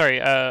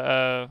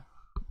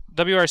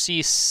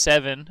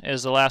 WRC9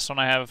 is the last one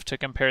I have to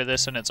compare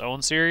this in its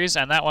own series,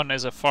 and that one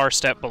is a far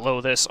step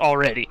below this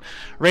already.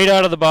 Right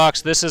out of the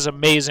box, this is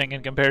amazing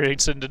in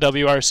comparison to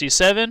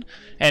WRC7,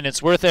 and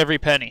it's worth every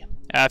penny.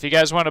 If you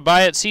guys want to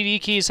buy it, CD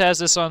Keys has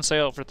this on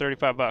sale for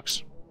 35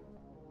 bucks.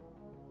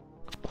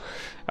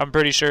 I'm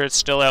pretty sure it's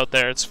still out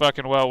there. It's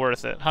fucking well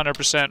worth it.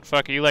 100%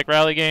 fuck it. You like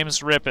rally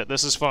games? Rip it.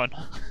 This is fun.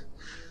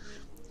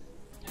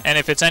 And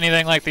if it's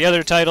anything like the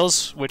other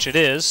titles, which it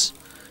is,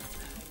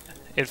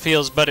 it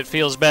feels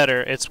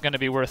better, it's going to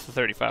be worth the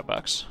 35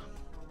 bucks.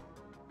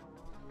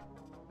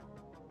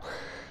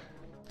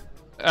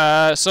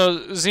 So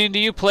Zine, do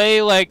you play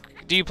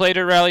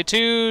Dirt Rally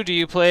 2? Do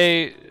you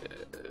play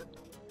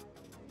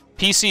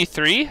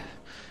PC3?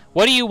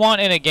 What do you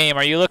want in a game?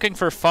 Are you looking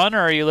for fun or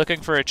are you looking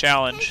for a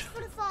challenge? Thanks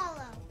for the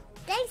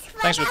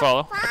follow. Thanks for the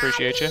follow. I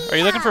appreciate you. Are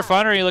you looking for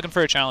fun or are you looking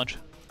for a challenge?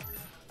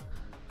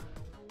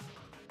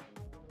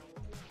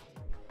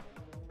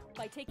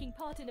 By taking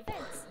part in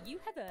events, you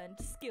have earned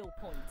skill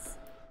points.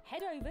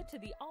 Head over to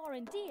the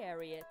R&D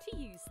area to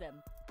use them.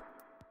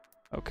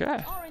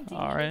 Okay. R&D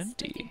is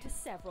split into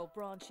several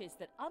branches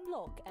that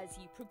unlock as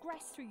you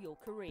progress through your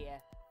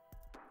career.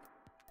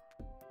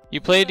 You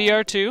play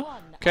DR2,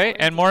 okay,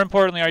 and more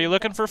importantly, are you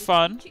looking for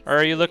fun or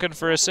are you looking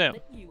for a sim?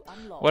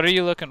 What are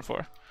you looking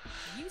for?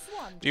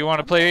 Do you want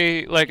to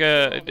play like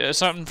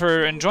something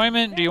for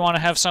enjoyment? Do you want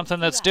to have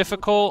something that's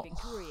difficult?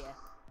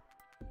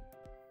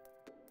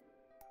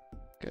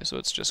 Okay, so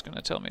it's just going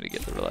to tell me to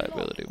get the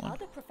reliability one.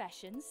 Other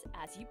professions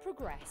as you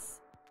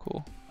progress.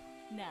 Cool.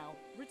 Now,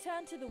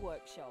 return to the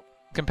workshop.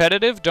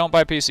 Competitive, don't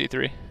buy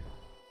PC3.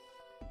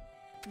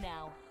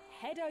 Now,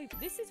 head over.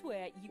 This is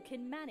where you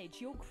can manage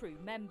your crew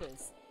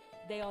members.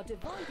 They are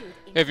divided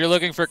If you're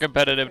looking for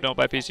competitive, don't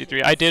buy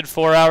PC3. I did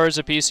 4 hours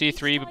of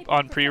PC3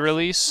 on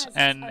pre-release,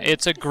 and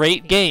it's a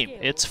great game.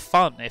 It's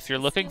fun. If you're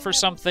looking for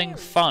something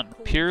fun,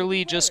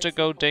 purely just to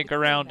go dink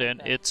around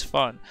in, it's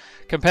fun.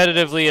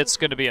 Competitively, it's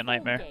going to be a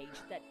nightmare.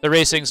 The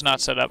racing's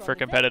not set up for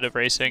competitive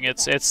racing.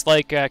 It's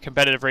like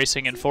competitive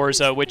racing in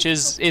Forza, which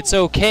is, it's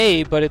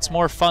okay, but it's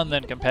more fun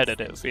than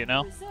competitive, you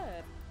know?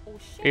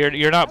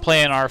 You're not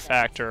playing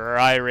R-Factor or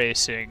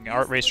iRacing,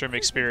 Art Race Room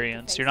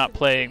Experience. You're not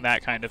playing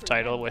that kind of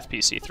title with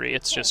PC3.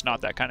 It's just not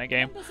that kind of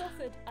game.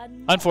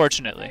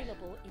 Unfortunately.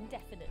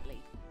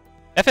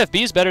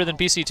 FFB is better than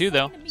PC2,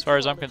 though, as far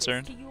as I'm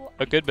concerned.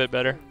 A good bit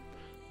better.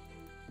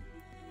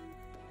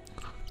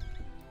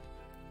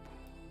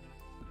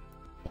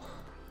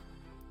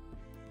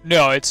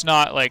 No, it's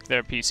not like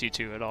their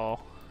PC2 at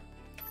all.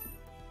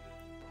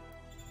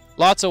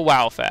 Lots of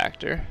wow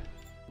factor.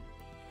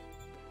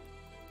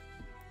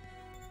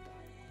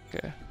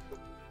 Okay.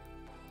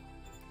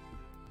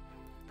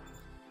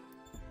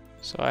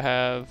 So I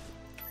have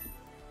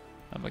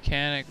a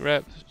mechanic,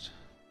 rep,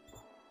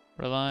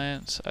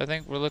 reliance. I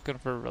think we're looking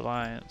for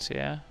reliance,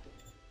 yeah?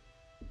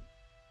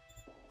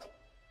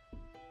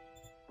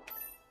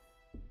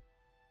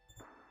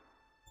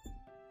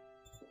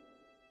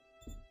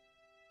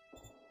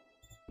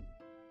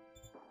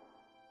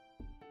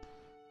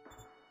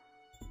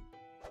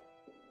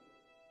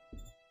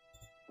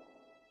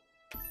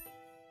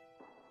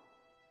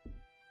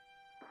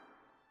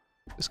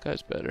 This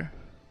guy's better.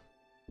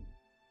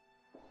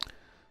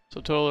 So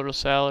total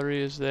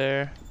salary is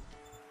there.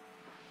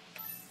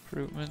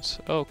 Recruitments.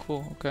 Oh,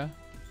 cool. Okay.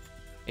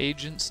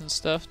 Agents and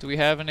stuff. Do we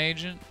have an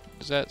agent?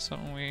 Is that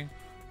something we...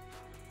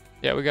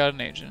 Yeah, we got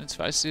an agent. It's,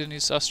 I see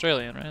he's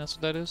Australian, right? That's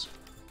what that is?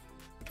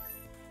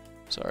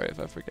 Sorry if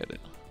I forget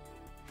it.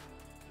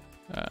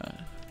 I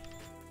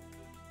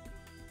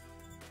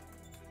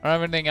don't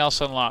have anything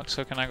else unlocked,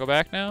 so can I go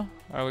back now?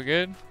 Are we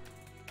good?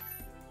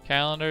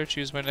 Calendar,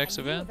 choose my next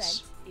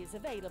events. Is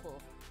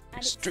available.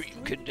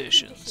 Extreme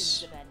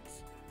conditions.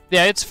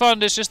 Yeah, it's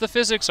fun. It's just the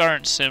physics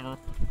aren't sim.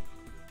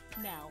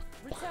 Now,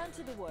 return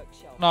to the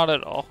workshop. Not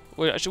at all.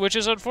 Which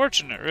is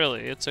unfortunate,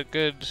 really. It's a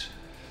good...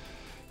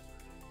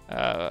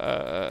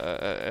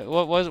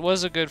 what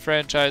was a good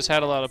franchise,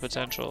 had a lot of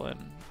potential,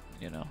 and,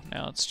 you know,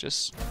 now it's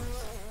just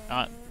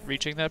not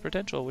reaching that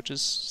potential, which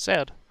is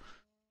sad.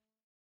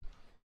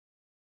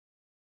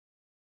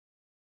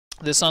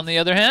 This, on the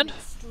other hand,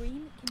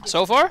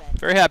 so far,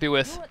 very happy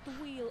with.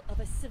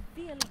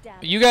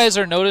 You guys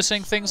are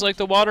noticing things like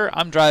the water.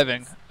 I'm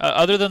driving.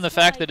 Other than the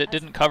fact that it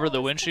didn't cover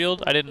the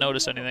windshield, I didn't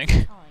notice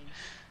anything.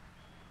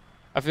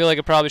 I feel like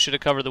it probably should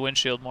have covered the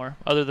windshield more.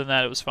 Other than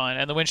that, it was fine.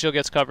 And the windshield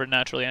gets covered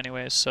naturally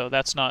anyways, so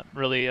that's not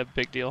really a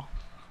big deal.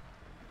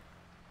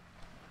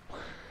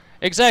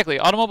 Exactly.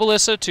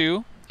 Automobilista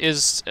 2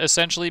 is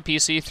essentially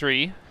PC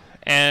 3,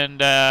 and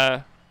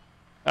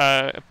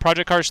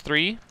Project Cars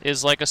 3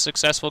 is like a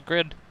successful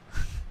grid.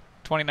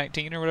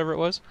 2019 or whatever it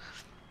was.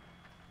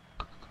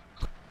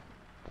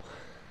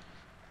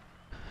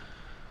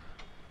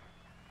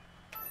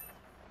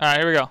 Alright,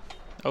 here we go.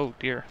 Oh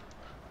dear.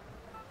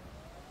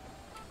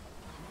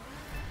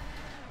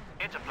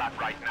 Into flat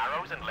right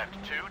narrows and left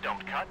 2,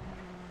 don't cut.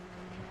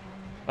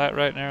 Flat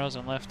right narrows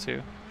and left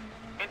 2.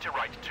 Into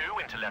right 2,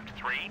 into left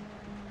 3.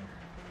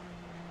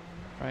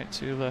 Right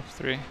 2, left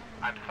 3.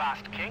 And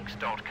fast kinks,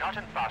 don't cut,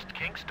 and fast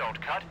kinks, don't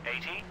cut,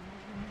 80.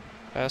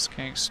 Fast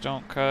kinks,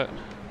 don't cut.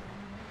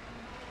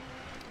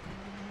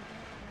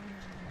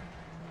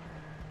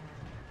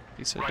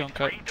 He said Right don't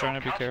cut, 3, trying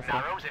don't to be cut. careful.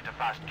 Narrows into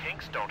fast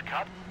kinks, don't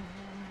cut.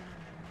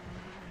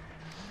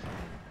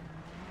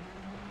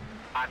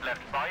 And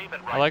left 5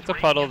 and right I like the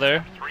 3, puddle into there.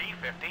 left 3,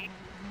 50.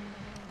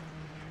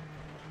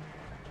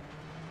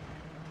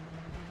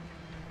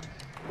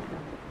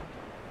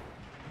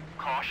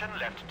 Caution,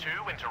 left 2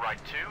 into right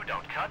 2,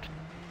 don't cut.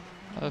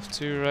 Left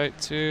 2, right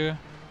 2.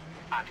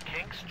 And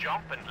kinks,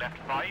 jump, and left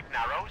 5,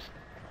 narrows.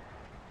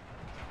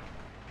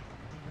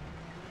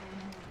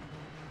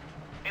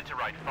 Into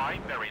right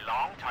 5, very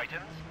long,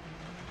 tightens.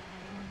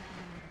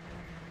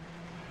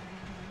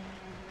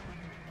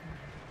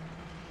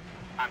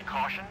 And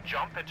caution,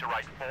 jump into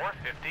right 4,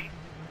 50.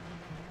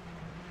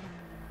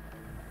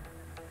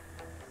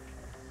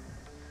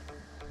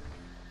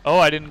 Oh,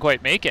 I didn't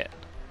quite make it.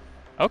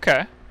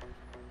 Okay.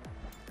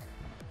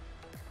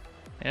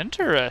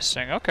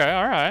 Interesting. Okay,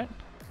 alright.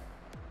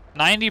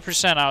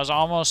 90%, I was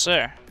almost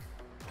there.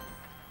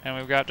 And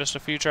we've got just a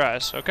few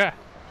tries. Okay.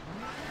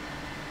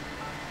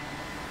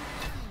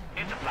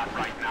 Into flat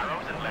right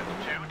narrows and left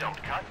 2,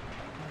 don't cut.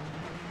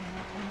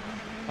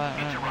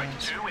 Into right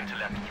 2, into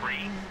left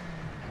 3.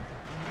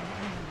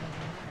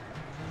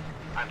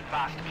 And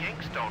fast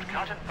kinks, don't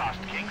cut, and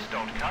fast kinks,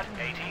 don't cut,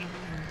 80.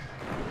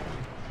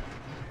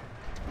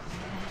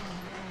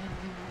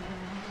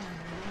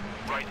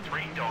 Right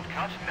 3, don't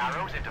cut,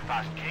 narrows into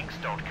fast kinks,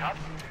 don't cut.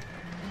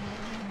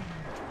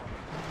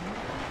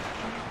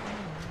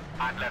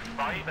 And left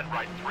 5 and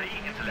right 3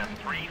 into left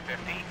 3,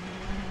 50.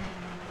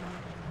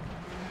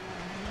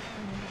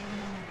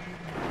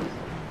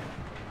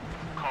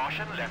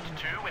 Caution, left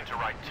 2 into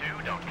right 2,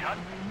 don't cut.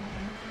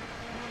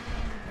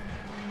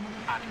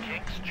 And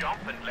kinks,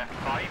 jump, and left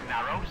 5,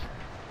 narrows.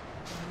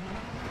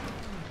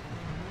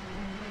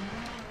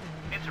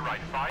 Into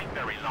right 5,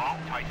 very long,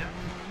 tightens.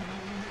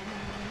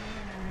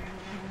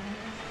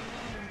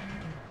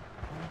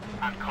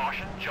 And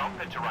caution, jump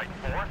into right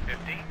 4,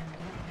 50.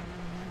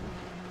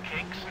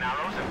 Kinks,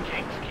 narrows, and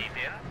kinks, keep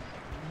in.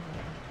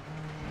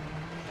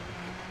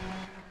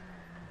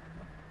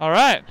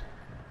 Alright.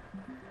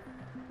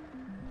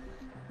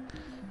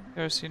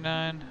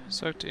 WRC9,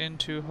 sucked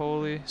into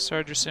Holy.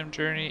 Start your sim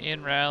journey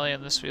in Rally,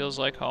 and this feels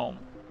like home.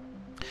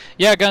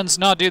 Yeah, Guns,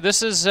 no, dude,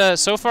 this is,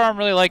 so far I'm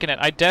really liking it.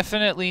 I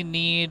definitely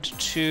need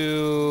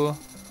to...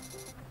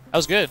 That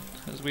was good,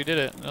 because we did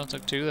it. It only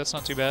took 2, that's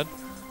not too bad.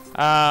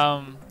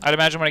 I'd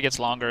imagine when it gets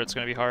longer, it's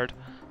going to be hard.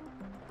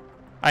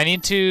 I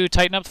need to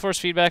tighten up the force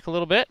feedback a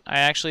little bit. I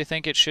actually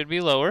think it should be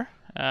lower,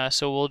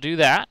 so we'll do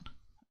that.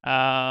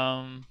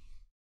 I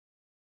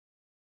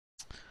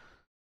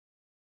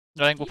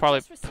think we'll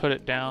probably put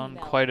it down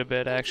quite a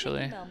bit,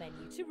 actually. Email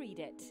menu to read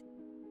it.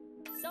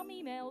 Some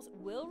emails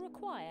will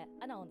require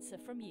an answer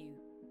from you.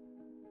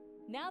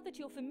 Now that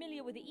you're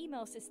familiar with the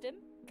email system,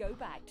 go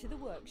back to the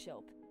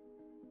workshop.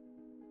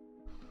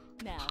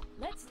 Now,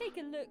 let's take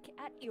a look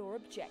at your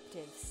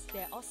objectives.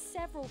 There are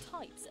several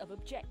types of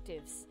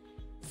objectives: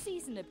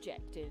 season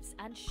objectives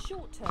and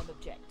short-term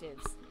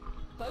objectives.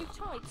 Both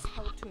types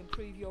help to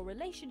improve your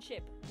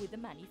relationship with the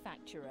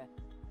manufacturer.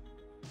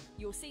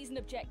 Your season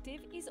objective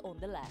is on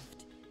the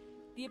left.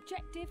 The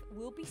objective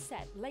will be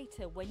set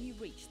later when you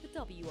reach the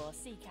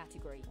WRC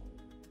category.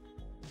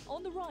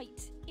 On the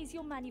right is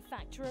your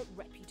manufacturer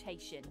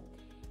reputation.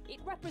 It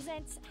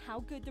represents how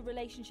good the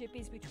relationship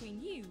is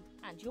between you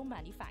and your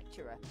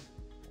manufacturer.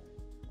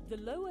 The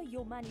lower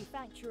your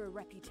manufacturer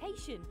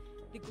reputation,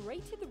 the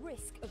greater the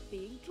risk of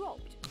being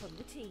dropped from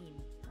the team.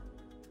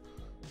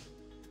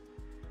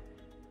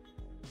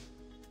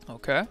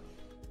 Okay.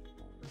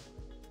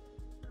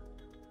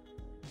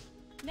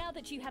 Now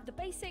that you have the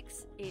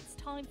basics, it's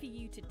time for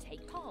you to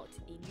take part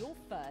in your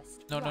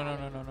first No, no, no,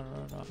 rally. no, no, no,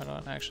 no, no. I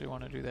don't actually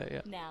want to do that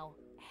yet. Now,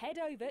 head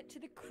over to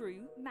the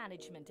crew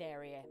management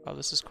area. Oh,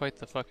 this is quite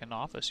the fucking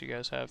office you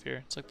guys have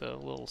here. It's like the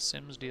little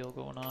Sims deal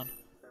going on.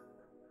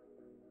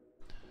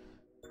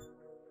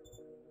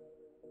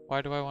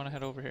 Why do I want to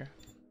head over here?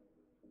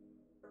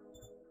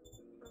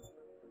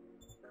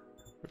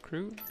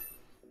 Recruit?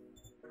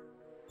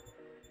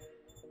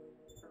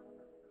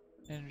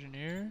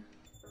 Engineer?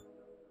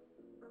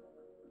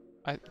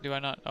 Do I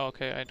not? Oh,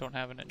 okay, I don't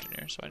have an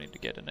engineer, so I need to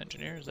get an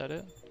engineer. Is that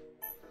it?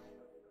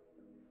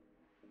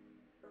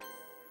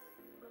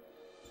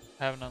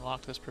 I haven't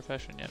unlocked this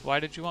profession yet.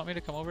 Why did you want me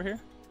to come over here?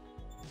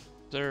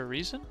 Is there a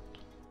reason?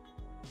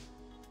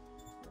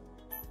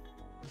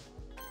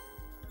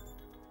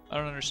 I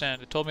don't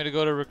understand. It told me to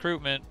go to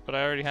recruitment, but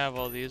I already have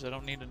all these. I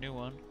don't need a new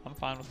one. I'm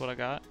fine with what I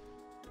got.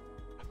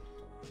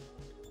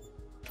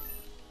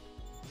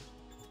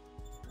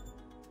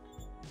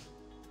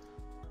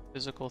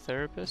 Physical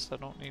therapist? I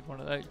don't need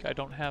one of that. I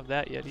don't have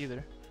that yet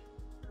either.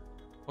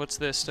 What's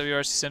this?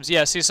 WRC Sims.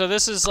 Yeah, see, so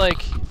this is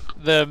like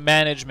the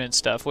management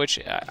stuff, which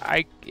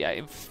for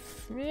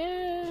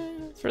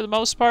the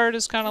most part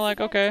is kind of like,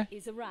 okay.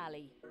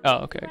 Oh,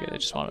 okay, I get it.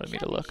 It just wanted me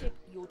to look.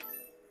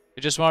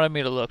 It just wanted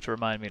me to look to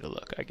remind me to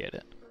look. I get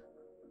it.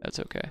 That's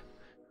okay.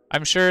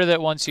 I'm sure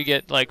that once you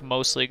get like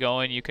mostly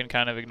going, you can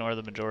kind of ignore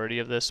the majority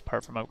of this,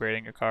 apart from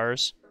upgrading your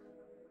cars.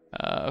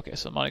 Okay,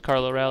 so Monte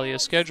Carlo Rally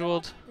is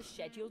scheduled.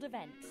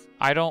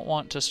 I don't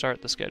want to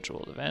start the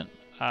scheduled event.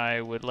 I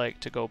would like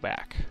to go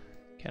back.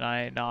 Can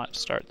I not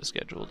start the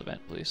scheduled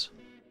event, please?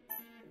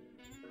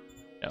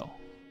 No.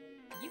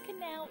 You can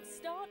now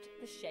start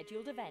the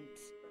scheduled event.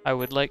 I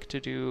would like to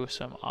do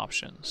some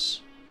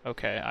options.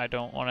 Okay, I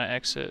don't want to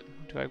exit.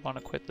 Do I want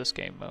to quit this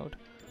game mode?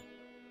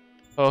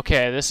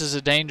 Okay, this is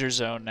a danger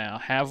zone now.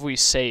 Have we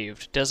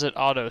saved? Does it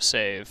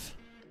auto-save?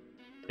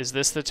 Is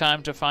this the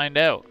time to find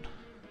out?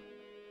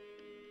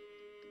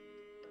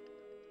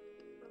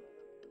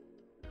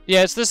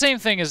 Yeah, it's the same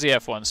thing as the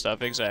F1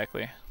 stuff,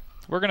 exactly.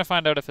 We're gonna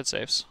find out if it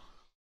saves.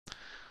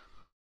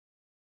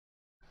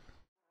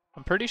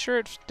 I'm pretty sure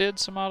it did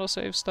some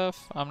autosave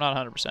stuff. I'm not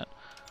 100%.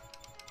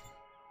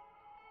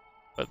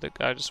 But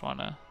I just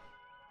wanna...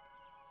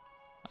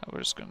 we're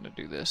just gonna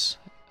do this.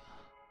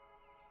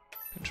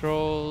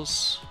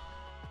 Controls.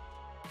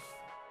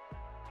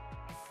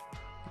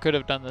 Could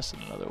have done this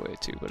in another way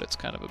too, but it's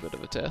kind of a bit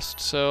of a test.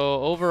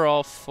 So,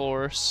 overall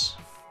force...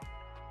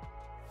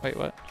 Wait,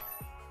 what?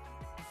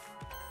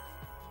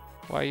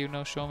 Why you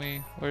no show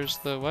me? Where's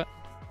the what?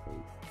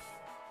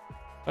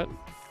 What?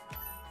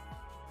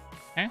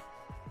 Eh?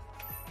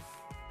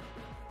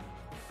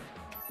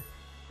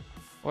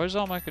 Where's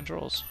all my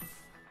controls?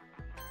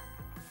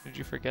 Did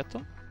you forget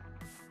them?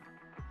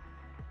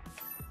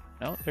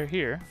 No, they're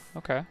here.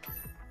 Okay.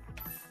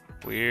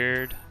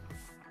 Weird.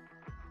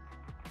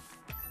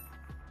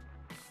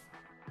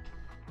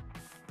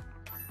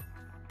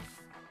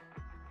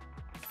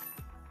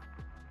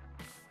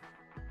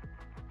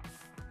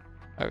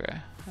 Okay.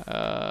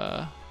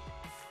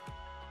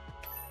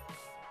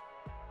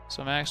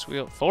 So max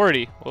wheel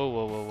 40. Whoa,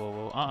 whoa, whoa,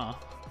 whoa, whoa.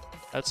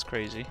 That's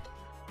crazy.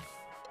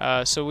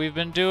 So we've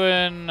been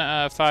doing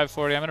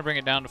 540. I'm gonna bring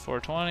it down to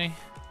 420.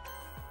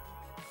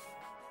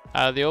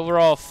 The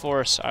overall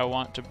force I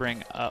want to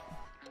bring up.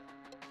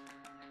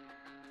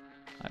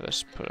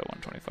 Let's put it at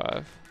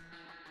 125.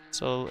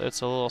 So it's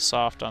a little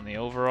soft on the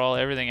overall.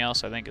 Everything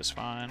else I think is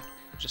fine.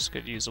 Just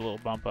could use a little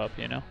bump up,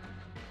 you know.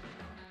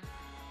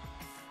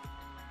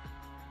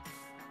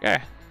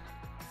 Okay.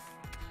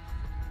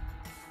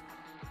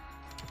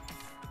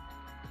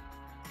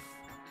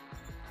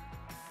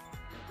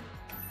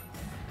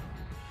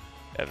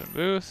 Evan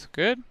Booth,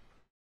 good.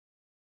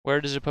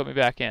 Where does it put me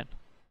back in?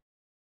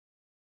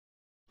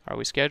 Are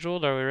we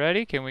scheduled? Are we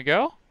ready? Can we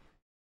go?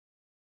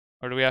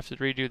 Or do we have to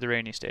redo the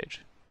rainy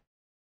stage?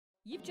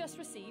 You've just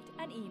received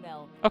an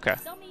email. Okay,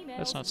 Some emails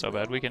that's not so will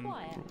bad. We can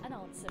require an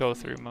answer go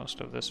from through you.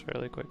 most of this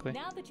fairly quickly.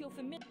 Now that you're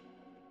familiar.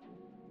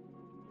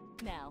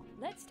 Now,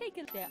 let's take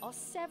a. There are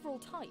several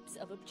types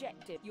of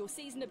objective. Your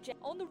season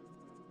objective on the.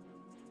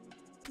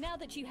 Now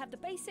that you have the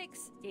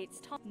basics, it's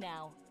time.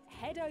 Now,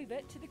 head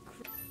over to the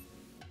crew.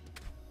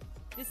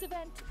 This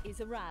event is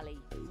a rally,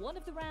 one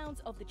of the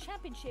rounds of the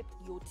championship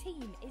your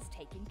team is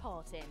taking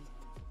part in.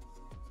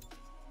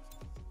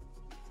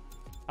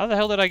 How the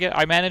hell did I get...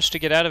 I managed to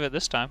get out of it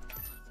this time.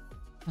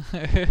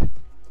 Alright,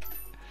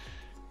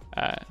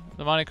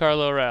 the Monte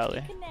Carlo Rally.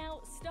 You can now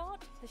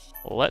start the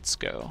Let's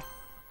go.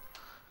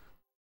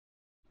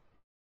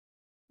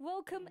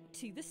 Welcome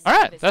to the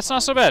Alright, that's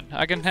not so bad.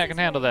 I can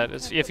handle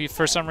that. If you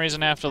for some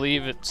reason have to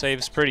leave, it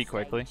saves pretty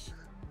quickly.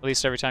 At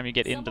least every time you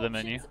get into the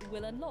menu.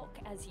 Will unlock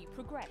as you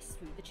progress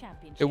through the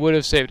championship. It would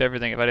have saved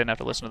everything if I didn't have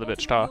to listen to the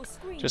bitch talk,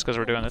 just because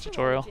we're doing the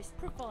tutorial.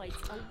 Provides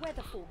a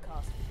weather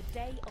forecast for the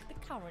day of the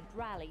current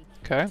rally,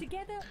 Okay.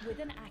 together with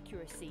an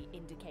accuracy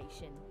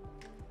indication.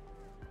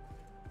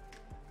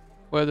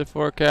 Weather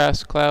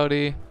forecast,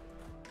 cloudy,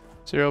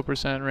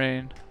 0%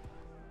 rain,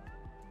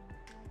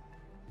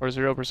 or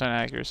 0%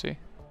 accuracy.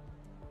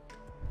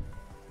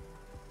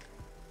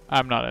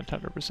 I'm not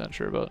 100%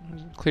 sure about.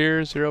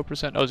 Clear,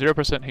 0%. Oh,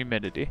 0%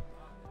 humidity.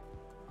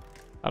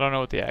 I don't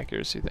know what the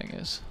accuracy thing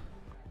is.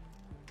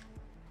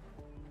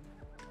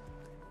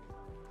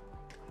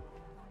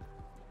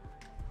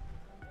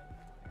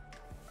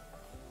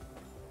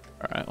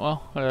 Alright,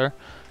 well, whatever.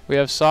 We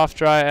have soft,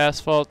 dry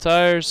asphalt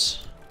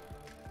tires.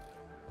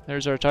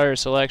 There's our tire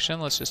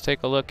selection. Let's just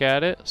take a look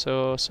at it.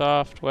 So,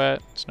 soft,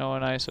 wet, snow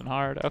and ice and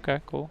hard.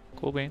 Okay, cool.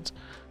 Cool beans.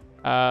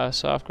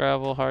 Soft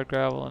gravel, hard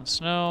gravel, and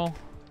snow.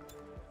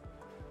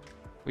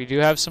 We do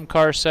have some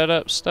car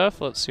setup stuff.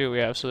 Let's see what we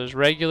have. So, there's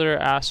regular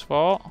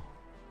asphalt.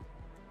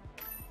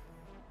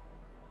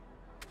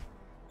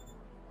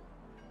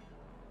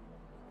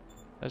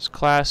 There's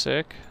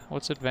classic.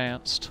 What's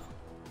advanced?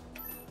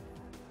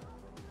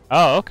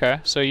 Oh, okay.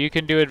 So you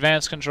can do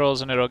advanced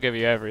controls and it'll give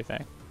you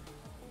everything.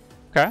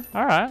 Okay,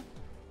 alright.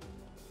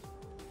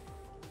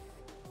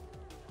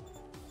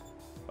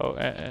 Oh,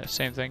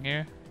 same thing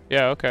here?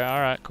 Yeah, okay,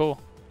 alright, cool.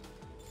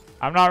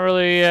 I'm not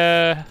really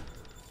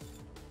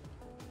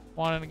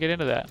wanting to get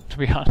into that, to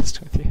be honest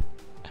with you.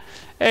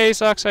 Hey,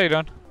 Socks, how you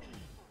doing?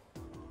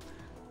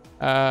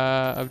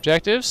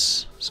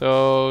 Objectives.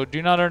 So,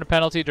 do not earn a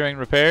penalty during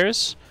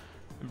repairs.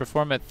 And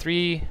perform at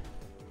 3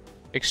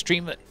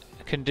 extreme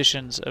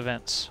conditions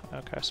events.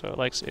 Okay, so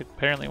it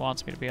apparently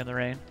wants me to be in the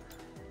rain.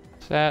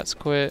 Stats,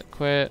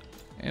 quit,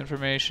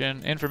 information,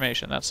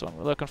 that's the one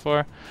we're looking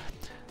for.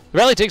 The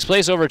rally takes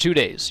place over 2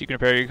 days. You can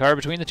repair your car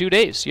between the 2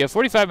 days. You have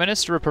 45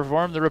 minutes to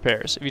perform the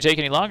repairs. If you take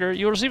any longer,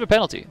 you will receive a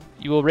penalty.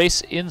 You will race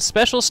in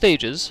special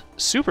stages,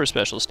 super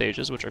special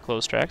stages, which are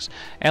closed tracks,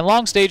 and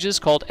long stages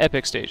called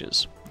epic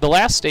stages. The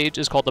last stage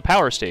is called the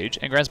power stage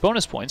and grants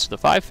bonus points to the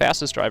 5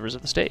 fastest drivers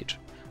of the stage.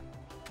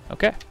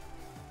 Okay.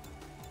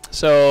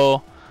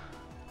 So,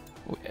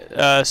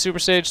 super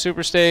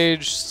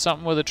stage,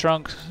 something with a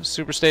trunk,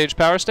 super stage,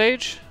 power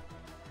stage,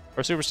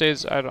 or super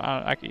stage.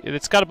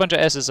 It's got a bunch of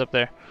S's up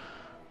there.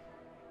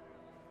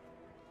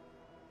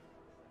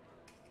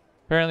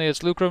 Apparently, it's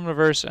Lucrum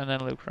reverse and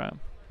then Lucrum.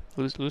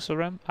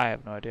 Lucerem? I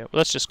have no idea.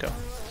 Let's just go.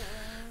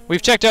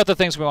 We've checked out the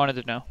things we wanted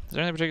to know. Is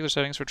there any particular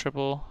settings for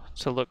triple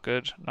to look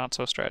good, not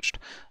so stretched?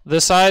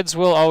 The sides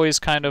will always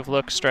kind of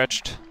look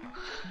stretched.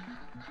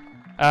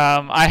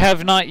 I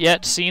have not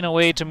yet seen a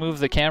way to move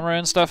the camera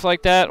and stuff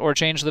like that, or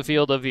change the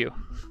field of view.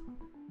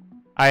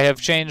 I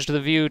have changed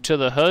the view to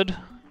the hood,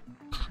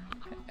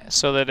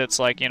 so that it's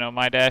like, you know,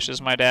 my dash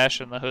is my dash,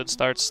 and the hood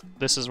starts,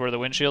 this is where the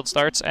windshield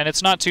starts, and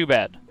it's not too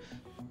bad.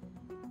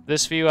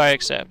 This view I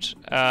accept.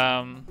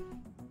 The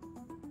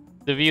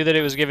view that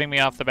it was giving me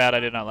off the bat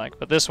I did not like,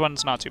 but this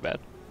one's not too bad.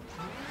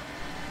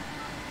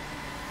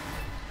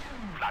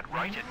 Flat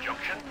right at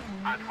junction,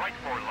 and right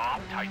for long,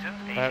 tighten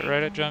 80. Flat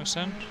right at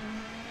junction.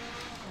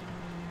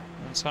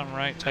 And some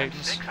right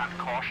tightens. 6 and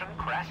caution,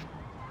 crest.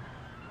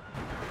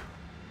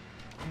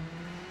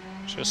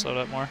 Just load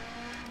up more.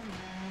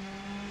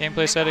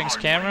 Gameplay settings,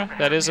 camera.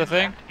 That is a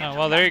thing. Oh,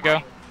 well, there you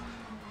go.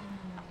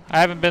 I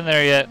haven't been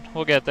there yet.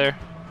 We'll get there.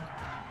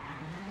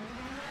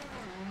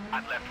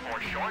 And left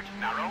 4 short,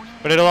 narrows.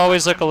 But it'll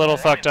always look a little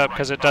fucked up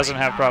because it doesn't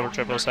have proper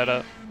triple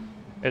setup.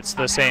 It's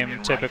the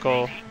same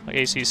typical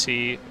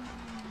ACC,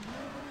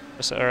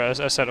 or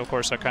Assetto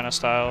Corsa kind of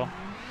style.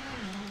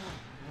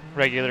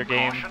 Regular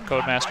game,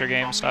 Codemaster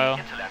game style.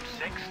 Into left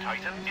 6,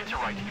 tighten. Into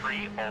right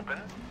 3, open.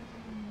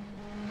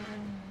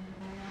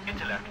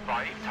 Into left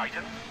 5,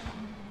 tighten.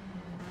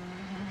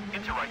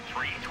 Into right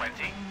 3,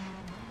 20.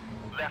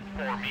 Left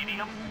 4,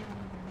 medium.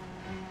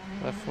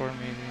 Left 4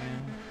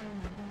 medium.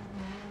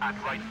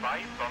 And right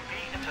 5,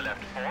 bumpy. Into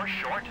left 4,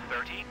 short,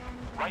 30.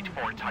 Right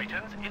 4,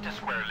 tightens. Into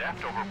square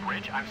left over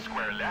bridge and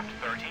square left,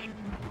 30.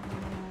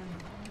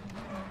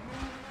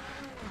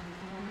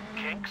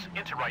 Kinks.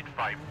 Into right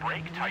 5,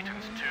 brake,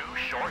 tightens 2,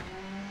 short.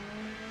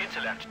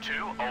 Into left 2,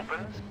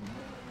 opens.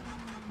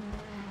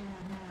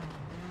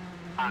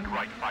 And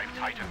right 5,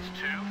 tightens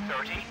 2,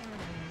 30.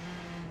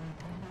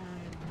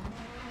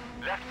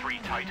 Left 3,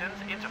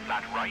 tightens. Into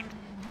flat right.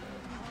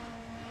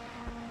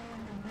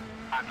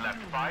 And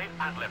left 5,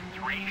 and left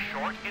 3,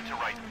 short. Into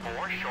right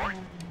 4, short.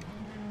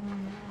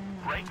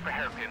 Brake for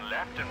hairpin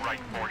left and right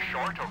 4,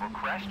 short over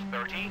crest,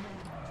 30.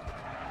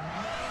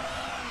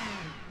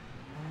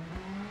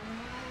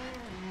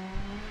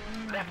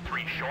 Left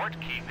 3 short,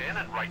 keep in,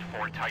 and right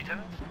 4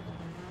 tightens.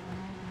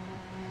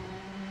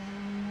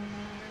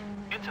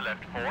 Into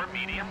left 4,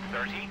 medium,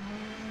 30.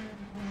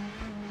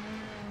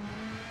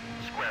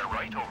 Square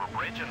right over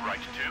bridge and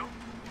right 2.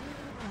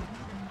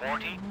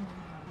 40.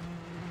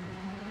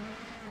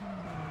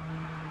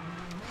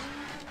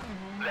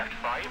 Left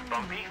 5,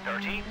 bumpy,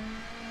 30.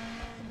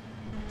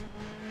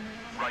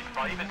 Right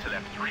 5 into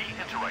left 3,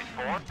 into right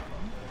 4.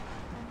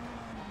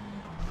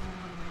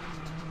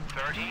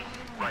 30.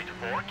 Right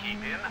 4, keep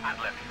in, and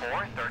left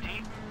 4,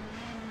 30.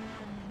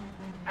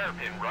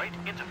 Hairpin right,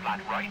 into flat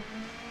right.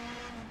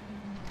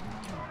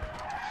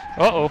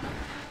 Uh-oh.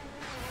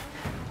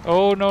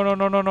 Oh, no, no,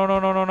 no, no, no, no,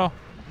 no, no, no.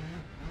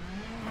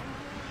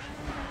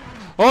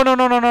 Oh, no,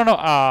 no, no, no, no.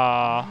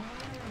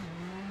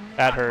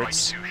 That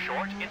hurts. Right 2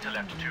 short, into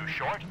left 2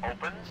 short,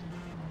 opens.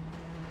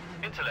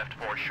 Into left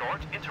 4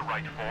 short, into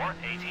right 4,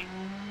 80.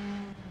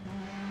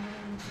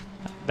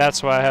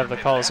 That's why I have the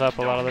Hairpin calls left,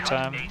 up a lot of the don't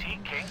cut, time. 80,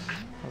 kinks.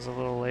 I was a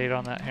little late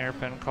on that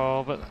hairpin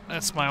call, but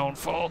that's my own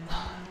fault.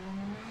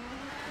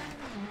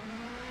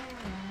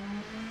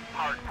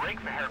 Hard brake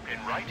for hairpin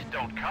right,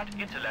 don't cut,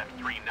 into left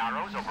 3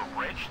 narrows over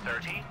bridge,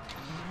 30.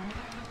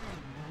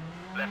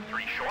 Left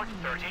 3 short,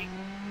 30.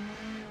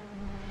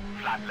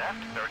 Flat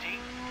left, 30.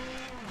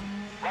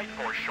 Right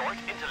 4 short,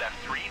 into left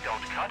 3,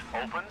 don't cut,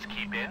 opens,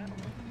 keep in.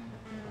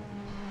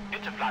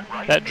 Into flat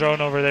right. That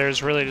drone over there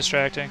is really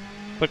distracting,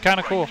 but kind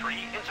of cool. Right 3,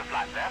 into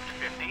flat left,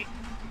 50.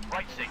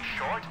 Right 6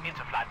 short,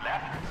 into flat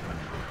left.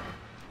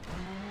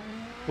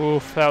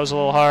 Oof, that was a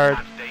little hard.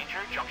 And danger,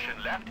 junction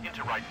left,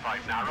 into right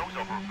 5 narrows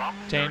over bump.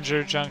 Danger,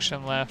 30.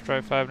 junction left,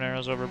 right 5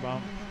 narrows over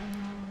bump.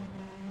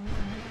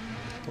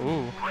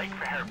 Ooh. Brake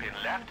for hairpin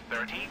left,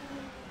 30.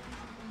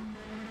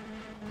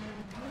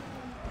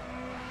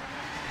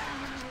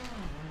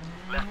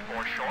 Left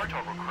 4 short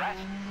over crest.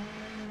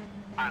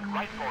 And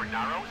right 4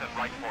 narrows and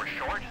right 4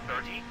 short,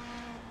 30.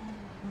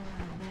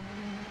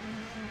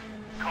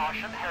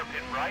 Caution,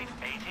 hairpin right,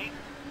 80.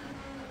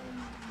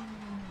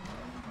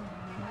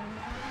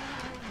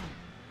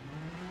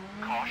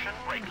 Caution,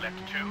 brake left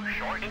 2,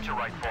 short, into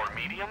right 4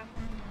 medium.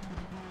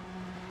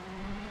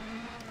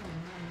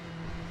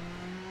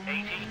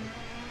 80.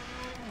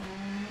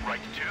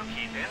 Right 2,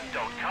 keep in,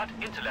 don't cut,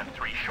 into left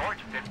 3 short,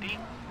 50.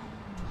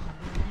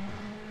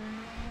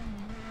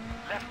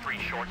 Left 3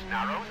 short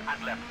narrows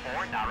and left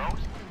 4 narrows.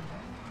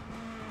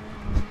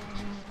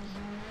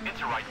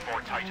 Into right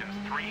 4 tightens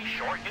 3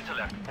 short, into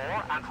left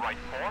 4 and right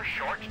 4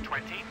 short,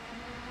 20.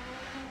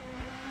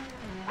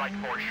 Right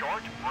 4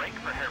 short, brake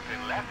for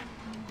hairpin left.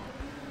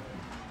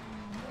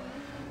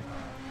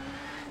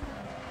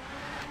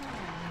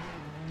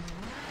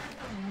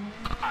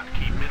 And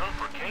keep middle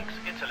for kinks,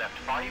 into left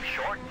 5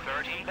 short,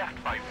 30, left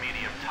 5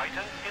 medium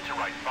tightens, into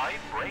right 5,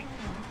 brake.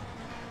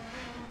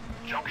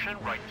 Junction,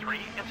 right 3,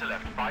 into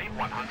left 5,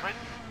 100.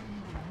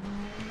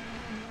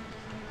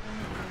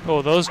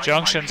 Oh, those Right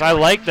junctions, 5 I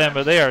short, like them,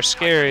 but they are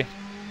scary.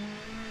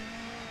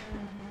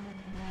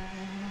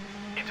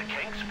 Into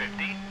kinks,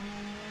 50.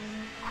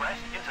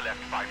 Crest, into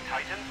left 5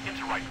 tightens,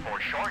 into right 4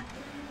 short.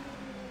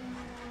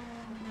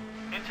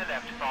 Into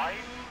left 5.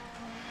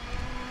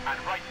 And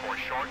right 4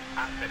 short,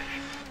 and finish.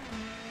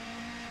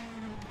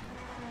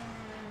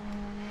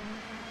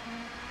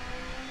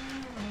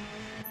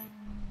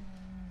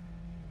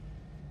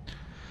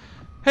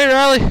 Hey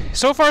Riley,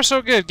 so far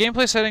so good.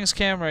 Gameplay settings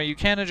camera. You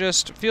can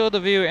adjust field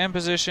of view and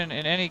position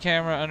in any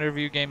camera under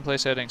view gameplay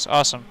settings.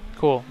 Awesome.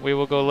 Cool. We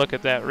will go look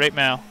at that right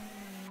now.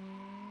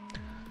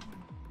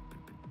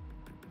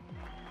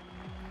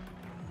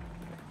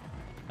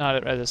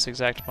 Not at this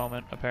exact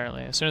moment,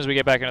 apparently. As soon as we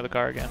get back into the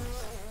car again.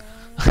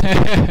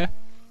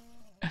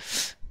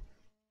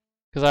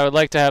 Because I would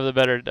like to have the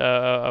better,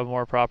 a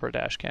more proper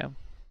dash cam.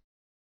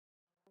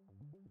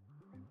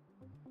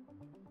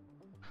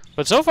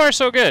 But so far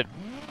so good.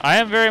 I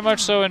am very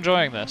much so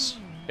enjoying this.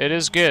 It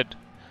is good.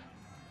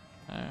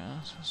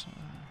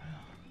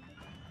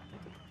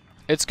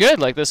 It's good.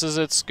 Like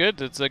it's good.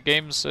 The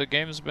game's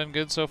been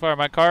good so far.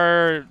 My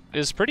car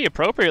is pretty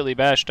appropriately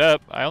bashed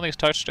up. I only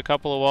touched a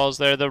couple of walls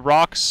there. The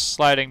rocks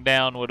sliding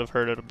down would have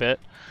hurt it a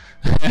bit,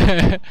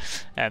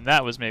 and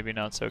that was maybe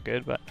not so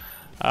good. But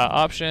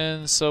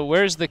options. So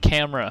where's the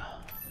camera?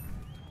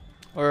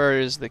 Where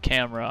is the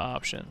camera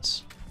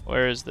options?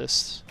 Where is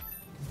this?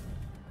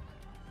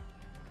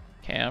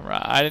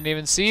 Camera. I didn't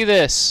even see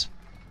this.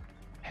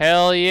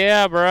 Hell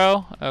yeah,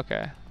 bro.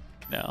 Okay.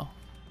 No.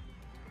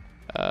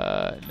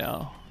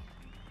 No.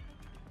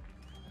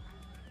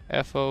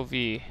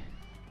 FOV.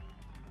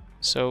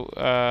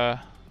 So,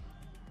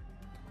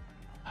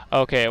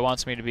 okay, it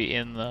wants me to be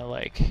in the,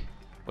 like,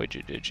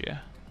 widget, did you?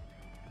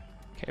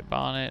 Okay,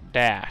 bonnet,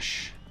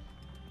 dash.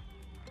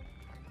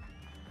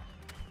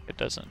 It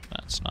doesn't.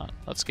 That's not.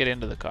 Let's get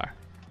into the car.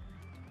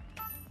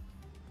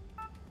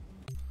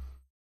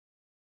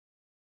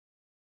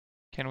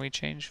 Can we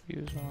change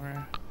views when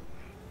we're...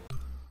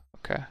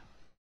 Okay.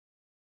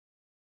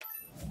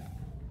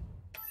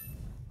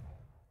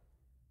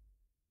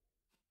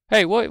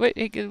 Hey, wait,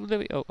 hey,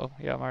 oh,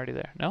 yeah, I'm already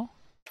there. No?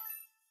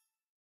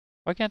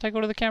 Why can't I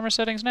go to the camera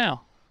settings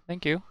now?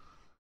 Thank you.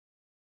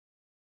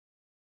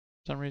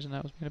 For some reason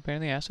that was being a pain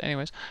in the ass.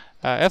 Anyways,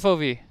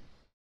 FOV.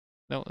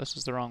 No, this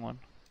is the wrong one.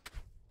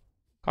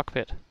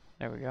 Cockpit.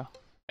 There we go.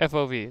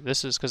 FOV.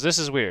 This is, because this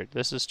is weird.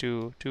 This is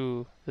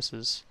this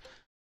is...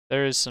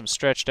 There is some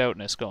stretched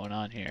outness going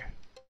on here.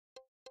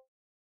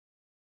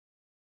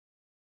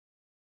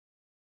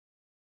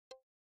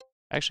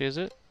 Actually, is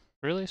it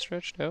really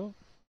stretched out?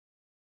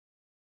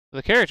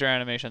 The character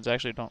animations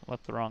actually don't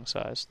look the wrong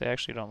size. They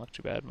actually don't look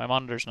too bad. My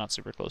monitor's not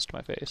super close to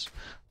my face.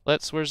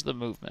 Where's the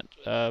movement?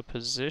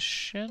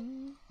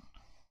 Position?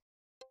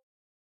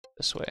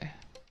 This way.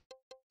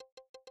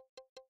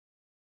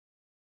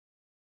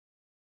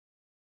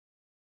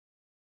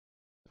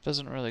 It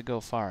doesn't really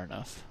go far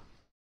enough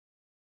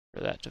for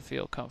that to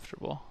feel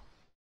comfortable.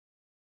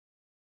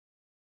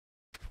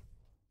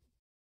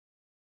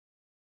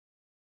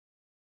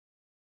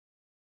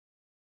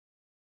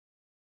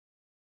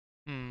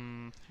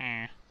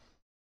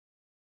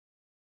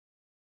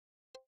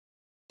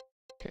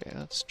 Okay,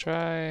 let's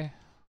try.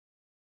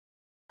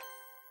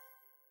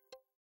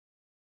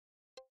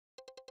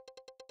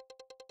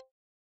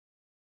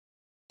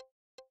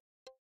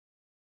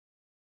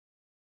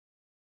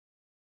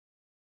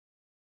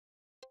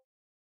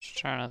 Just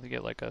trying not to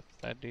get like a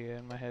idea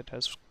in my head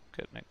as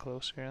getting it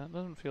closer. That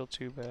doesn't feel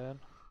too bad.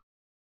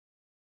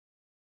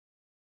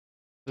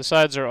 The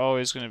sides are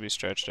always going to be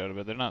stretched out a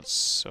bit. They're not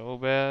so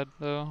bad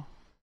though,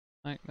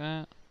 like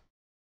that.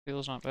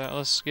 Feels not bad.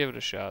 Let's give it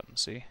a shot and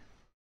see.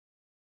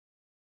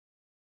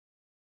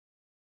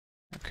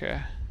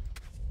 Okay.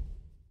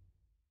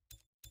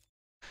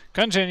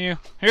 Continue.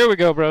 Here we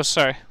go, bro.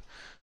 Sorry.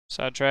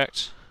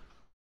 Sidetracked.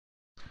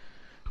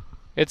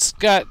 It's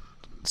got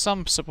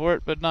some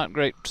support, but not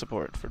great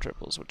support for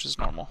triples, which is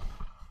normal.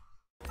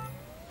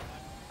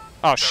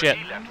 Oh shit.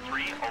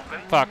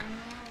 Fuck.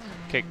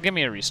 Okay, give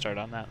me a restart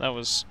on that. That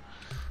was...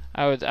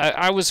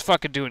 I was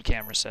fucking doing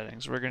camera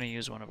settings. We're gonna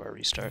use one of our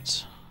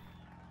restarts.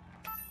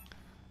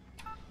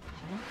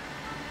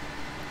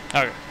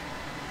 Okay.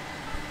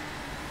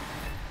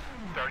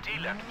 30,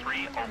 left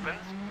 3, opens.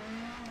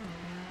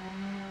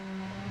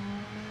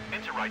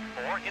 Into right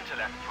 4, into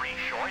left 3,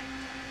 short.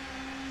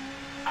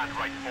 And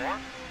right 4.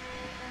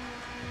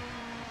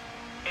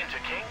 Into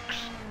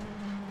kinks.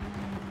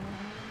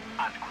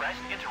 And crest,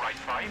 into right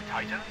 5,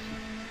 tightens.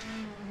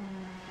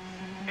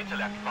 Into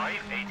left 5,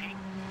 80.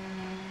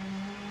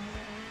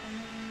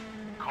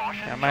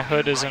 Caution. Yeah, my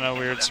hood is in a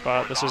weird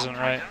spot. This isn't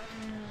right.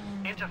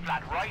 Into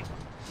flat right.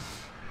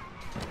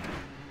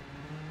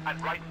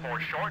 And right 4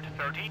 short,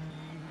 30.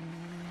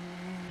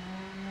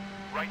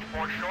 Right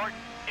 4 short,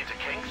 into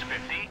kinks,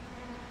 50.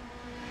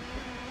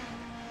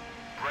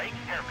 Brake,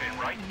 hairpin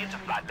right, into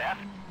flat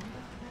left.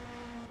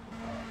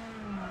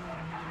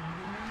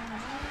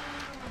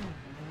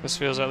 This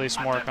feels at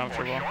least more left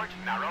comfortable. 4 short,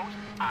 narrows,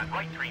 and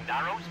right 3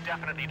 narrows,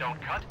 definitely don't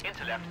cut.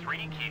 Into left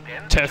 3, keep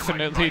in.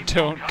 Definitely right,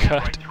 don't cut.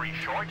 cut. Right 3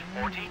 short,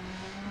 40.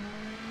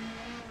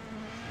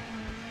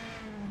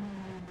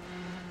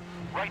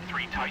 Right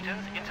 3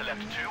 tightens, into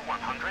left 2,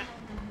 100.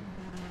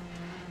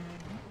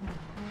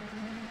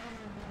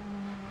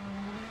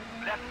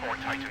 Left 4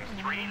 tightens,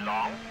 3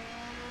 long.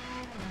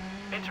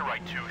 Into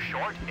right 2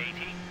 short,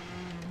 80.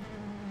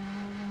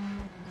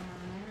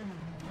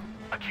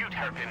 Acute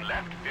hairpin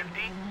left,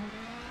 50.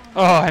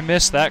 Oh, I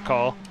missed that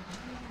call.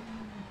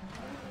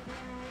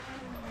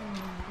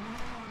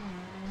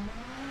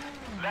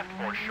 Left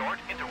 4 short,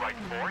 into right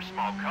 4,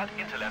 small cut,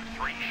 into left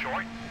 3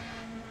 short.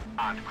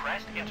 And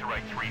crest, into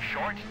right 3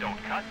 short, don't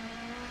cut.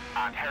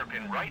 And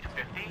hairpin right,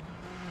 50.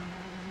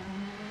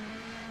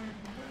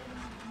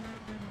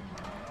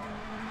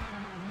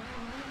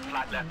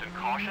 Flat left and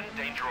caution,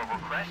 danger over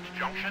crest,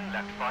 junction,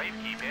 left 5,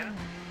 keep in.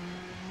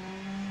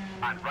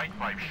 And right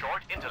 5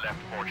 short, into left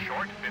 4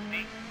 short,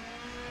 50.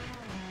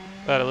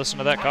 Better listen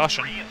to that Right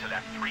caution. 3 into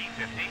left 3,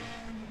 50.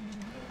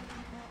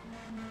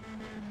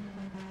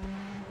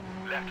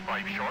 Left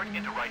 5 short,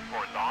 into right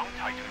 4 long,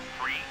 tighten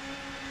 3.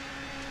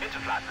 Into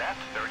flat left,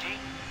 30.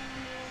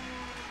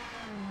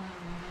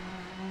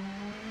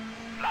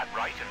 Flat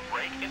right and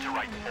brake, into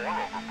right 4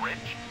 over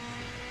bridge.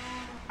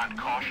 And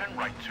caution,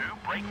 right 2,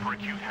 brake for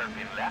acute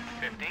hairpin left,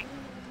 50.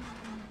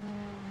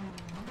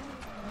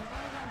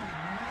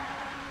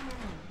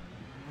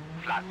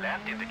 Flat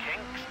left into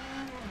kinks.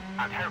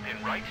 And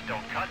hairpin right,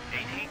 don't cut,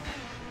 80.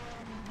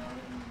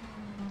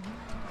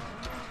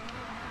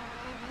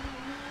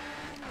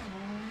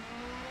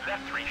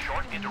 Left 3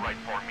 short, into right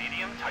 4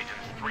 medium,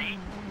 tightens 3.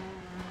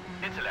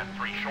 Into left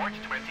 3 short,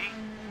 20.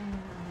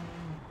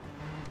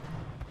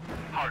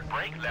 Hard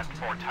brake, left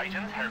 4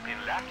 tightens, hairpin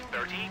left,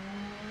 30.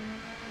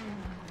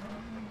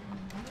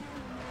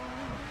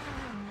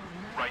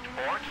 Right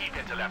 4, keep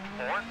into left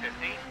 4,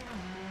 50.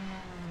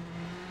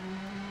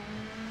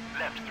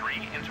 Left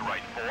 3, into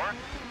right 4.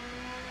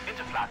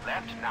 Into flat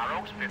left,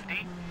 narrows,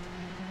 50.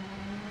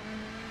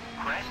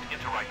 Crest,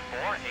 into right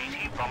 4,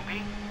 80,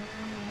 bumpy.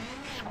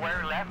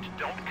 Square left,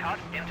 don't cut,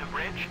 into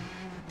bridge.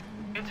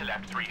 Into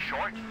left 3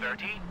 short,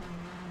 30.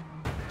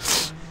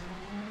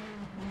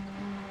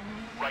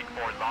 Right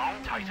 4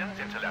 long, tightens,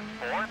 into left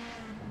 4.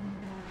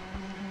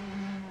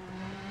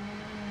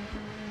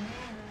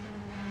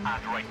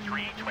 And right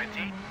 3,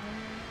 20.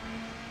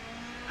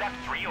 Left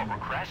 3 over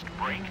crest,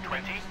 brake,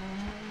 20.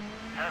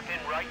 Hairpin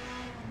right.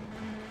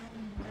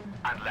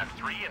 And left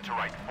 3 into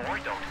right 4,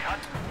 don't cut.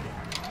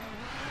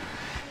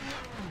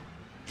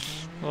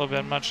 A little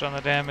bit much on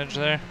the damage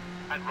there.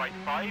 And right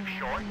 5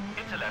 short,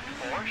 into left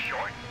 4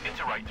 short,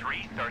 into right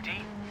 3,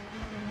 30.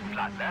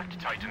 Flat left,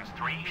 tightens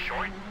 3,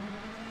 short.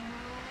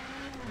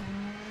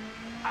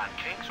 And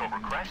kinks over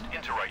crest,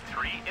 into right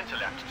 3, into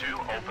left 2,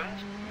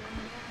 opens.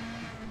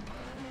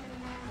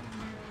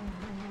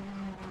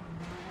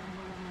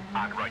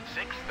 And right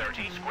 6,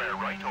 30, square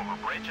right over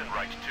bridge and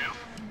right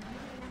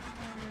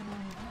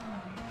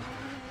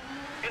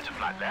 2. Into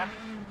flat left.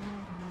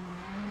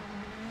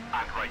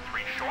 And right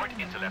 3 short,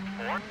 into left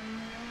 4.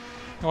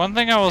 One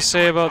thing I will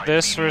say about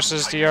this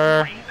versus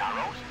DR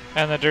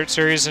and the Dirt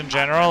Series in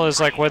general is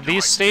like when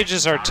these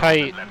stages are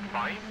tight,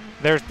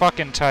 They're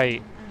fucking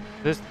tight.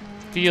 This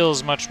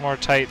feels much more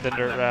tight than And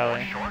Dirt left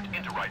Rally. 4 short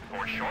into right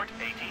 4 short,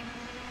 80.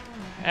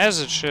 As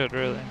it should,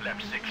 really.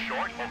 Left 6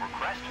 short over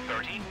crest,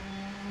 30.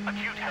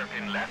 Acute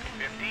hairpin left,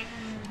 50.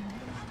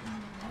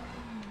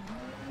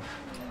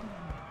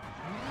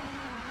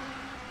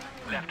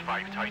 Left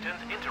 5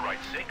 tightens into right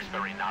 6,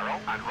 very narrow,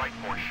 and right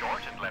 4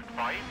 short and left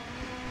 5.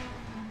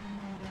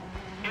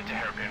 Into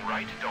hairpin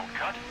right, don't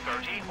cut,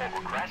 30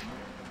 over crest.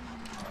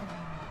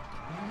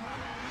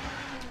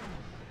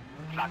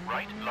 Flat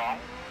right, long.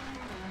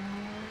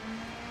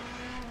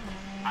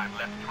 And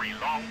left 3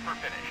 long for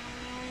finish.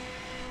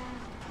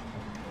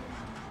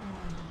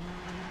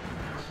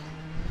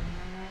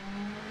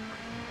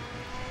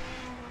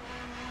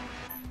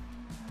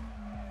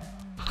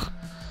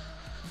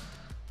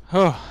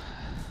 Oh,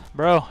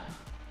 bro.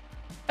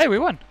 Hey, we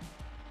won.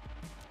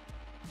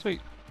 Sweet.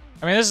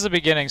 I mean, this is the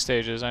beginning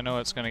stages. I know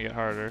it's going to get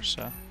harder,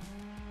 so.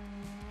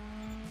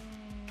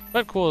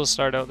 But cool to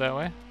start out that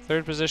way.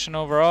 3rd position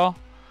overall.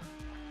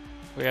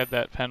 We had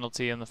that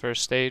penalty in the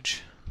first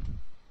stage.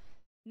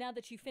 Now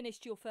that you've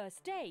finished your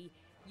first day,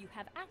 you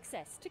have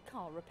access to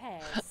car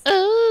repairs.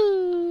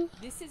 Oh.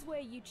 This is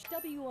where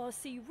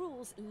WRC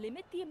rules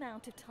limit the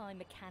amount of time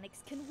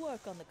mechanics can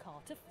work on the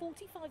car to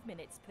 45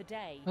 minutes per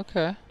day.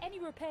 Okay. Any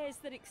repairs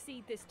that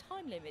exceed this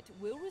time limit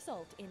will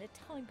result in a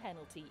time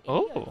penalty in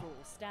Oh. the overall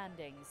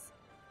standings.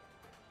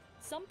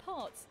 Some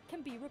parts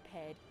can be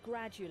repaired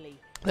gradually.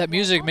 That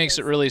music while makes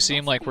it others really must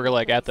seem like be we're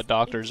like at the replaced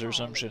doctor's or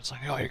some entirely. shit. It's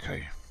like, oh,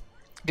 okay.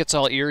 Gets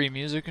all eerie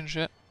music and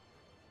shit.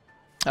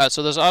 Alright,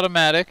 so there's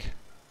automatic.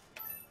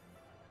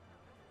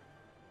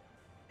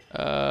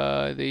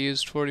 They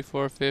used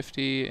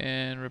 4450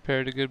 and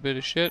repaired a good bit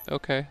of shit.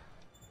 Okay.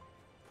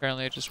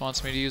 Apparently it just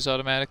wants me to use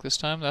automatic this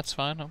time. That's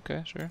fine.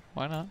 Okay, sure.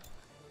 Why not?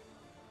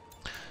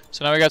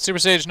 So now we got Super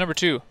Stage number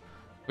 2.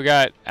 We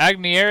got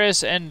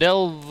Agnieris and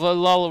Del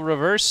Valal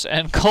Reverse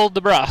and Cold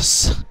de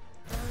Bras.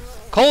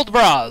 Cold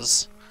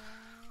Bras!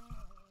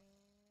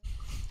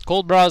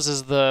 Cold Bras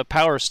is the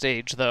power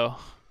stage, though.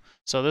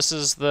 So this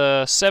is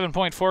the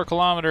 7.4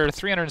 kilometer,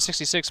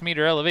 366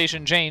 meter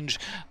elevation change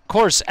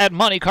course at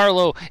Monte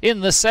Carlo in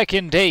the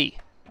 2nd day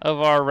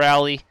of our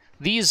rally.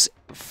 These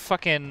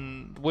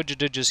fucking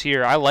widgets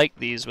here, I like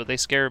these, but they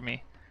scare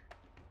me.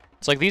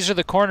 It's like these are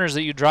the corners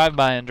that you drive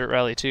by in Dirt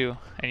Rally 2,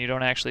 and you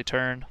don't actually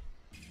turn.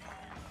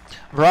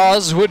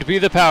 Bras would be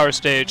the power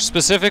stage,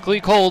 specifically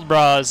cold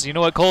bras. You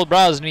know what cold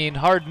bras mean?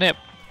 Hard nip.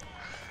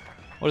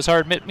 What does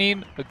hard nip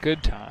mean? A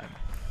good time.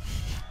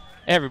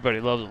 Everybody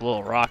loves a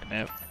little rock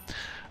nip.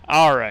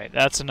 Alright,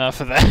 that's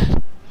enough of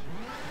that.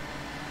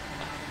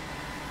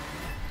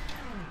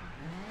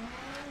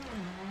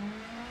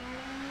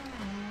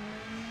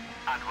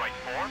 And right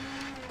 4.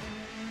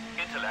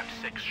 Into left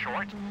 6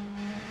 short.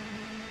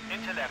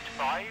 Into left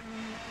 5.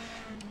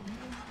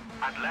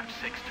 And left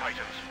 6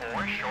 tightens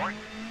 4 short.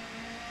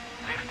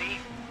 50.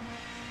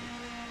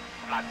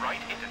 Flat right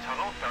into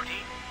tunnel 30.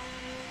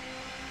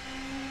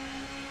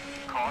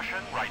 Caution,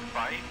 right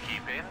 5,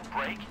 keep in,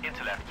 brake,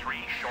 into left 3,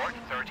 short,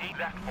 30,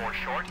 left 4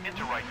 short,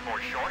 into right 4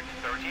 short,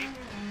 30.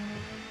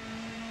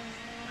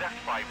 Left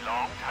 5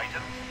 long,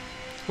 tighten.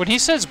 When he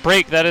says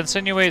break, that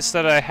insinuates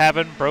that I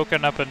haven't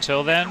broken up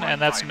until then, Into right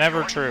and that's 5 never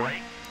short, true.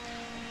 brake.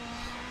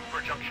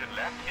 For junction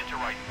left, into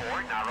right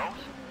 4,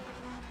 narrows.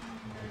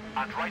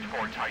 And right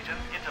 4 tighten,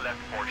 into left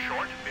 4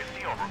 short,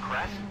 50 over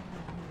crest.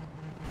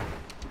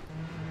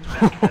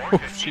 Left 4,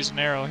 50. She's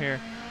narrow here.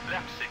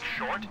 Left 6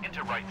 short,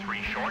 into right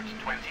 3 short,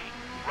 20.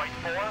 Right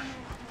 4.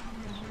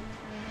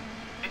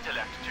 Into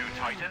left 2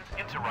 tightens,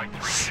 into right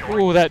 3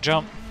 short. Ooh, that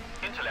jump.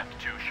 Into left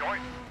 2 short.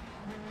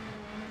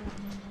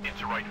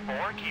 Into right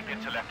 4, keep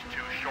into left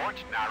 2 short,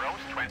 narrows,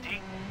 20.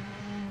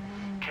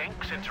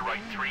 Kinks into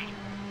right 3.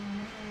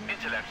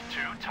 Into left 2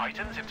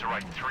 tightens, into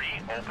right 3,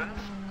 opens.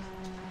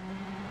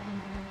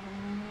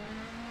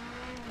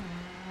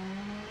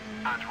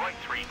 And right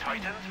 3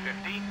 tightens,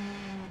 50.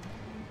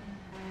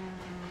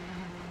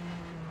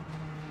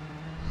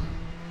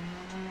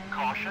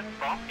 Caution,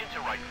 bump into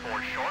right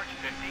 4 short,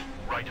 50.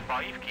 Right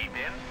 5, keep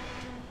in.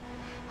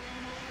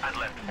 And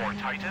left 4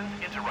 tightens,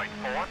 into right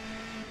 4.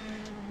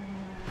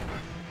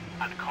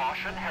 And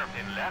caution,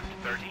 hairpin left,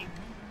 30.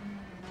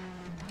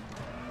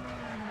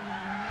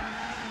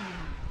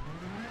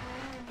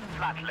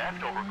 Flat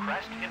left over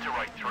crest, into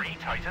right 3,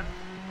 tighten.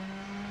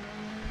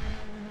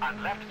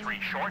 And left 3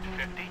 short,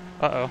 50.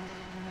 Uh-oh.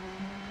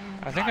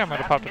 I think I Flat might have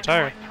left, popped a into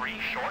tire. Right 3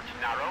 short,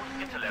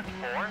 narrows, into left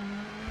 4.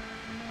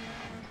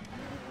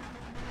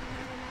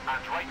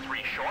 And right 3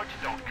 short,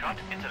 don't cut,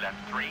 into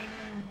left 3.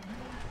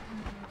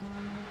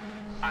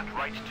 And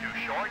right 2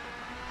 short,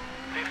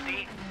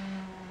 50.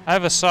 I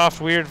have a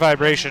soft, weird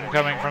vibration 4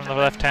 coming short, from the and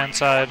left left-hand 3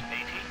 side, short,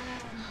 80.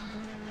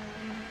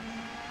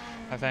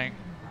 I think.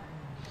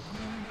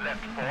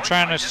 Left 4, I'm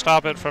trying to tighten.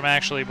 stop it from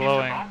actually Into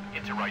blowing bump,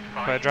 into right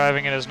 5. by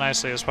driving it as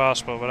nicely as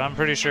possible, but I'm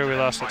pretty sure we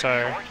Into lost the left 5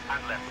 tire. short,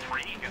 and left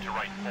 3, into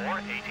right 4,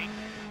 80.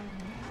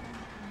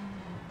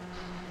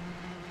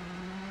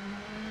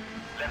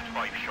 Left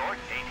 5 short,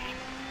 80.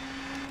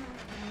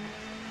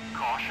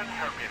 Caution,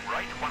 hairpin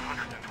right,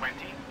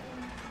 120.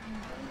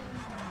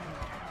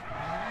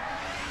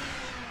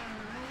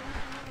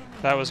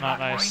 That was not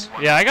nice.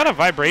 Yeah, I got a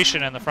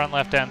vibration in the front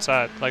left-hand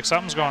side. Like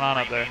something's going on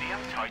up there. Medium,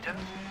 tightens.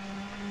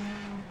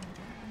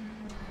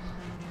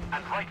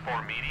 And right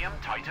 4 medium,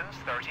 tightens,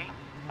 30.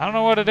 I don't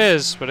know what it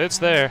is, but it's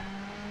there.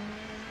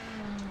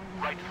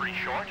 Right 3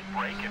 short,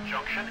 brake at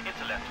junction,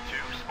 into left 2,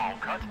 small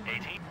cut,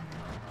 80.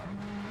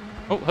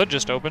 Oh, hood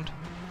just opened.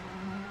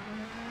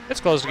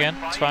 It's closed again.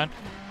 It's fine.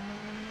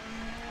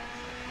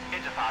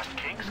 Into fast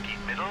kinks, keep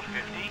middle,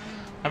 50.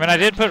 I mean, I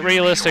did put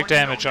realistic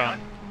damage on.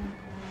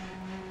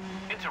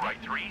 Into right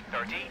 3,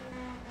 30.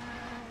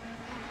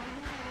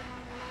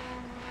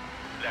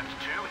 Left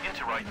 2,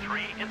 into right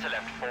 3, into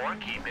left 4,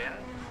 keep in.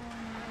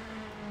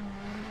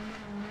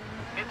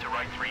 Into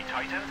right 3,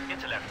 tightens,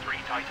 into left 3,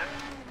 tightens.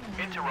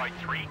 Into right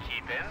 3,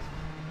 keep in.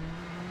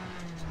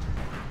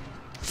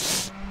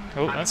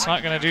 Oh, that's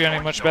not going to do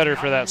any much better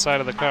for that side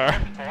of the car.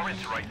 Left 4,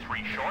 into right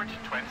 3 short,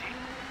 20.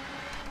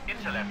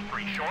 Into left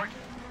 3 short.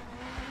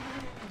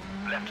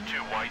 Left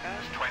 2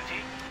 widens,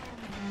 20.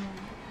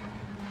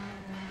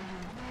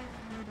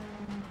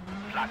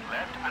 Flat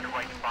left and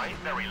right 5,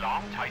 very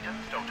long,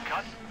 tightens, don't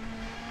cut.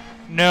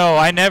 No,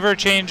 I never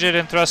change it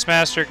in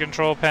Thrustmaster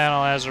control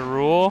panel as a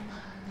rule.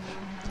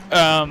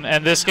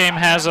 And this game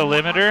has a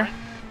limiter.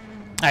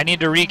 I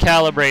need to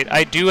recalibrate.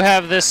 I do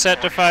have this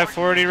set to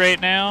 540 right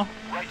now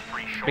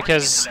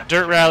because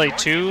Dirt Rally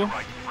 2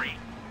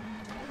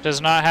 does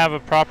not have a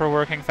proper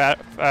working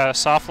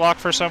soft lock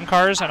for some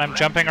cars, and I'm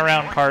jumping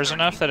around cars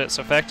enough that it's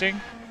affecting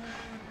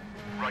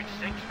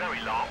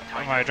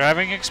my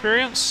driving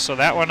experience. So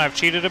that one I've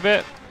cheated a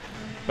bit.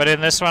 But in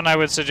this one I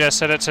would suggest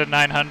set it to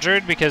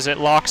 900 because it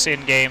locks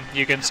in-game.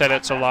 You can set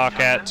it to lock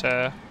at...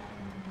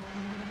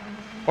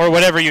 or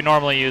whatever you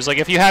normally use. Like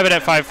if you have it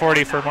at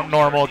 540 for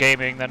normal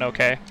gaming, then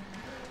okay.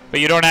 But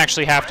you don't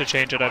actually have to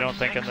change it, I don't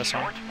think, in this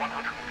one.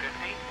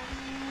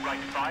 Right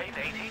 5,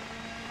 80.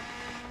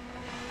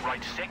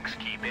 Right 6,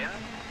 keep in.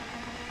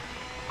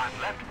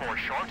 And left 4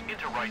 short,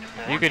 into right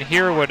 4. You can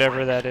hear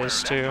whatever that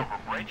is too.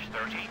 Bridge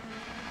 30.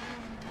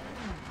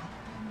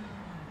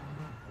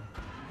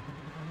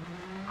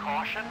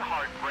 Caution,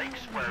 hard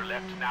brakes, where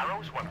left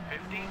narrows,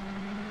 150.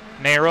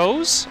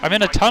 Narrows? I'm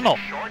in a tunnel.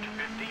 Short,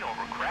 50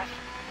 over crest.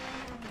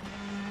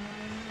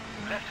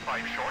 Left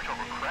 5 short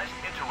over crest,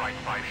 into right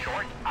 5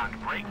 short,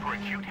 and brake for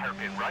acute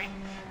hairpin right.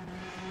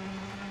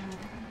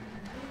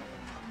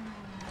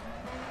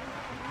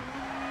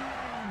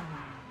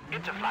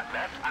 Into flat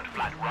left and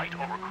flat right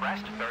over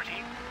crest, 30.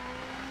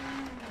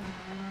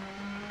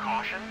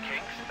 Caution,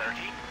 kinks,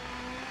 30.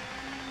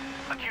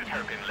 Acute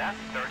hairpin left,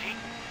 30.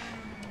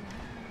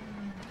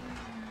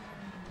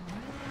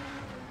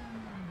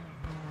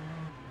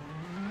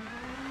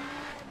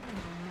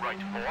 Right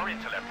 4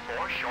 into left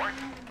 4, short.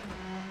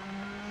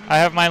 I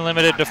have mine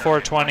limited to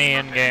 420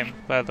 in-game,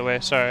 by the way.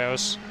 Sorry, I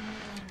was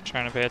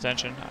trying to pay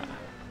attention.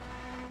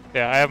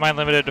 Yeah, I have mine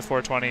limited to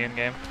 420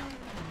 in-game.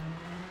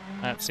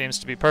 That seems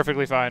to be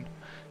perfectly fine.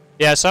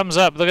 Yeah, something's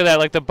up. Look at that,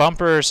 like the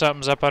bumper or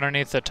something's up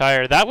underneath the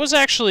tire. That was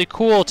actually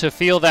cool to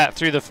feel that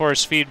through the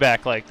force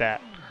feedback like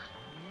that.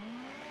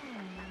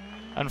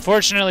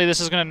 Unfortunately, this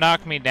is going to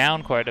knock me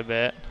down quite a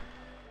bit.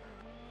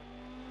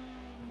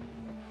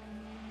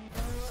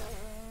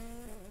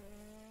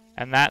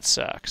 And that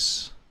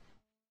sucks.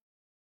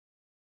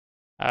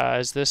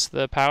 Is this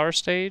the power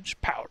stage?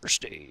 Power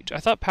stage. I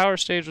thought power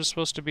stage was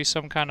supposed to be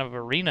some kind of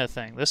arena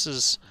thing. This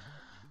is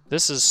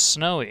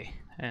snowy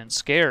and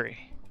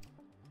scary.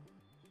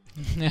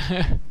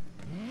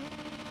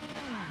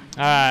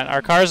 Alright,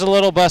 our car's a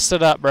little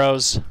busted up,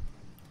 bros.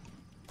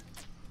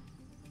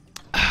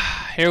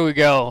 Here we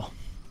go.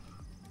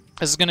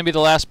 This is going to be the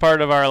last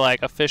part of our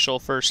official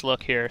first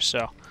look here,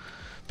 so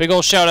big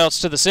ol' shout outs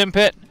to the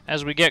Simpit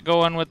as we get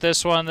going with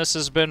this one. This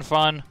has been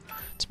fun.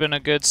 It's been a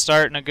good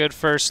start and a good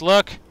first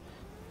look.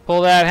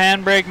 Pull that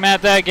handbrake,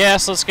 mat that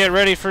gas. Let's get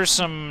ready for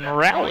some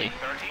rally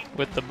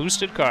with the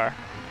boosted car.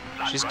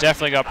 She's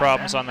definitely got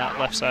problems on that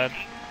left side.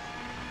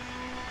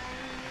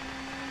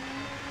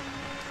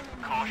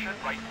 Caution,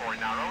 right 4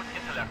 narrows,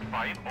 into left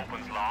 5,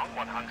 opens long,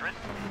 100.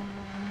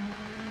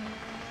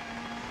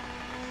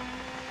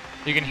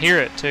 You can hear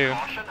it too.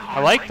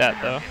 I like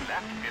that though.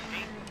 Left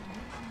 50.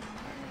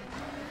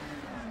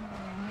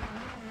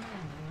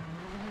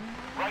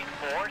 Right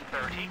 4,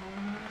 30.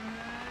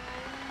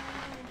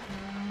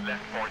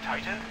 Left 4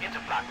 tightens, into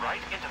flat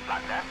right, into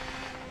flat left.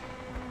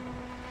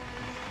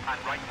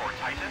 And right 4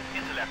 tightens,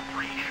 into left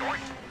 3 short.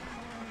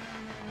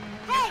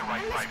 Into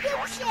right 5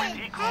 short,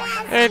 20,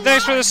 caution. Hey,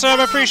 thanks for the sub.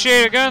 I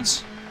appreciate it,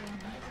 Guns.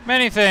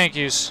 Many thank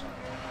yous.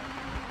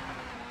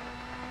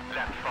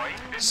 Left 5,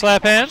 50.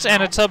 Slap hands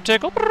and a tub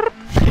tickle.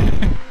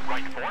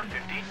 Right 4,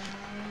 50.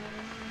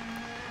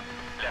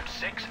 Left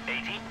 6,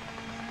 80.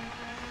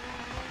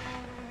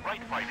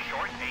 Right 5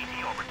 short,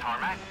 80 over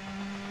tarmac.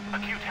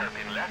 Acute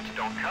hairpin left,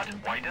 don't cut,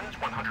 widens,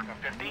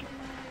 150.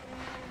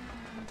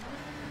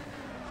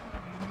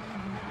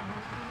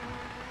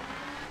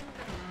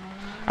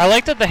 I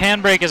like that the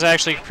handbrake is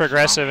actually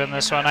progressive in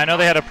this one. I know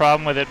they had a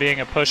problem with it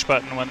being a push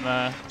button when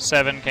the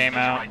 7 came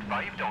out. Right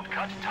 5, don't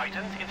cut,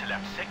 tightens, into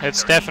left 6,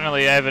 It's 30.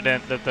 definitely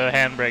evident that the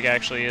handbrake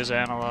actually is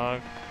analog.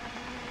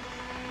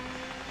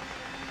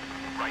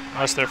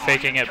 Unless they're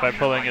faking it by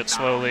pulling it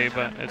slowly,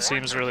 but it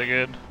seems really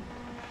good.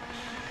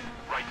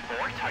 Right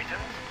 4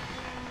 tightens.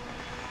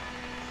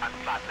 And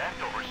flat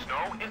left over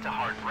snow into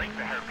hard brake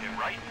for hairpin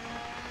right.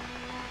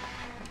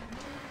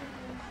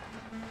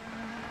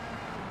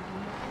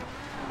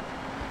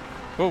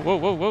 Whoa, whoa,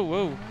 whoa, whoa,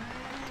 whoa.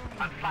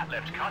 And flat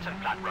left cut and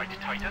flat right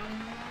tighten.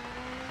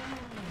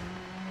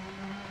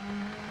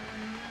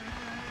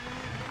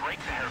 Brake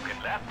to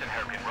hairpin left and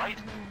hairpin right.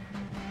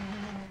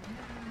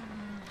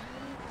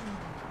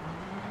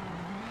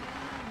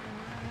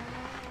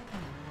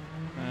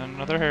 And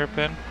another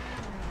hairpin.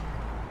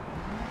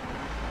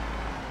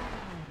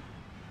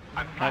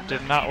 And That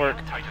did not work.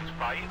 Tightens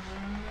 5.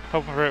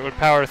 Hoping for it would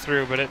power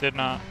through, but it did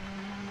not.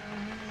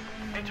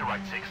 Into right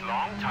 6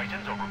 long,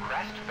 tightens over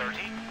crest 30.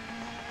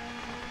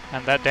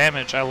 And that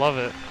damage, I love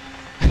it.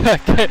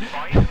 5 30.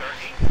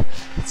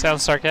 It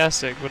sounds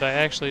sarcastic, but I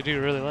actually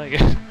do really like it.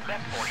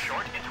 Left 4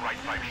 short, into right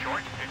 5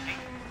 short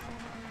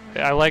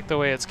 50. I like the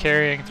way it's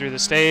carrying through the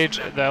stage.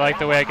 I like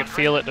the way I could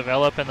feel it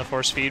develop in the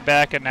force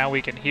feedback, and now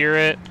we can hear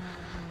it.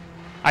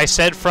 I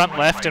said front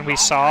left, and we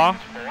saw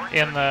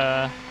in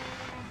the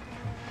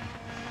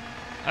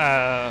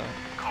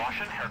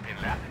Caution, hairpin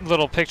left.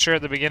 little picture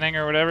at the beginning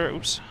or whatever.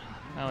 Oops,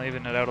 I'll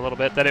even it out a little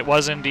bit. That it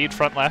was indeed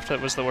front left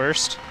that was the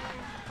worst.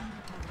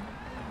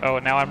 Oh,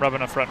 and now I'm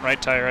rubbing a front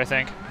right tire, I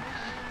think.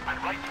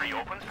 And right 3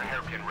 opens for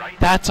hairpin right.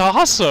 That's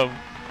awesome!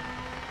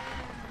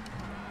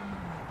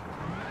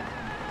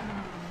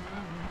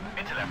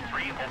 Into left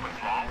 3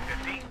 opens long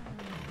 50.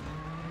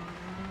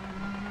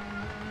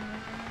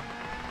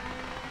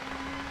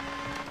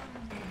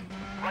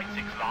 Right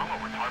 6 long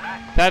over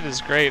tarmac. That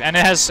is great. And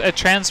it has a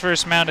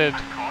transverse mounted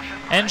And caution,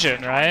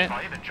 engine, right?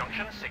 5 at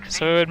junction 60.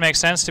 So it would make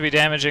sense to be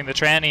damaging the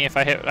tranny if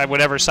I hit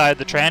whatever side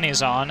the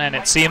tranny's on, and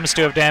it seems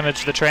to have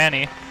damaged the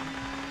tranny.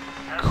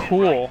 Hairpin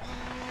Cool. right.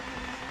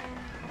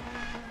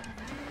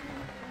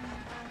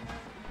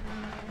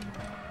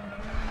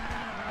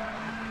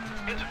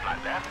 Into flat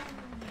left.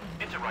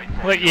 Into right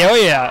 4 Like, oh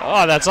yeah.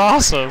 Oh, that's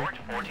awesome. short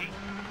 40.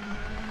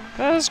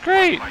 That is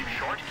great. 5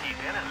 short, keep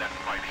in, and left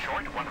 5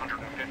 short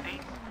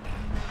 150.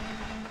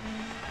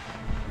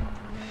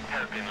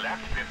 Hairpin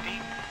left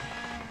 50.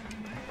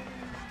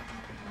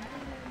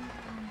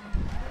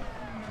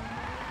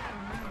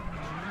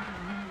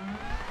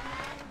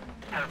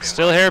 Hairpin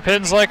Still right,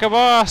 hairpins like a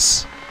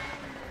boss.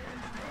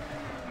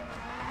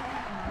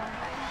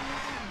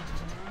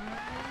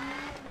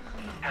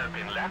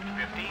 hairpin left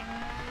 50.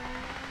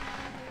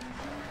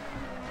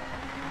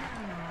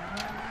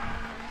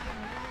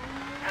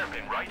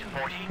 Hairpin right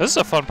 40. This is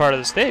a fun part of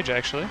the stage,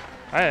 actually.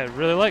 I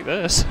really like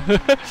this.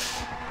 Hairpin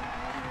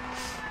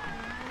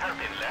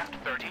left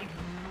 30.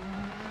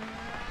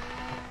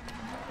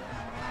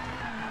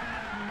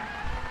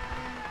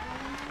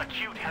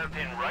 Acute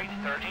hairpin right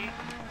 30.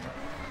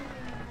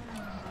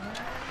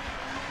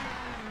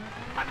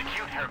 And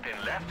acute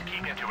hairpin left,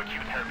 keep into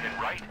acute hairpin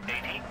right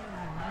 80.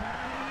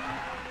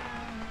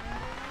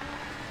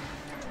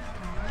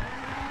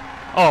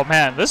 Oh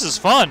man, this is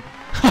fun.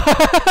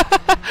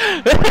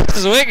 This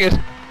is wicked.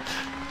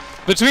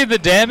 Between the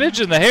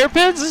damage and the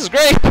hairpins, this is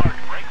great. Hard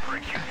brake for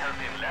acute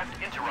hairpin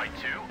left into right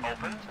 2,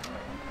 opens.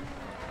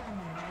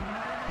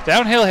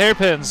 Downhill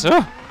hairpins.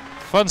 Oh,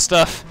 fun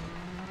stuff.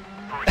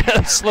 For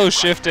acute Slow hairpin right,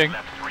 shifting.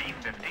 Left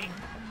 350.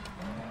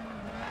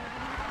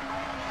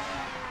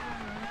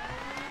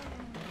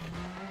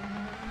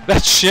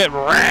 That shit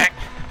rank.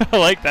 I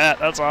like that.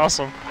 That's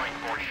awesome. Right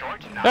 4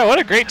 short. Now Yeah, what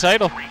a great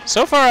title.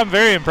 So far, I'm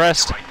very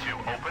impressed. Right 2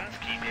 opens,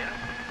 keep in.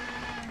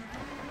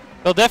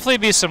 There'll definitely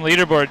be some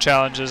leaderboard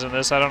challenges in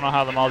this. I don't know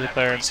how the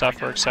multiplayer and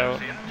stuff works out,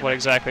 what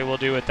exactly we'll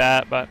do with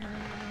that, but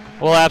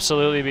we'll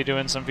absolutely be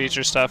doing some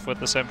feature stuff with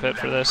the Simpit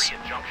for Left this. 3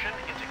 at junction,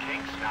 into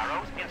kinks,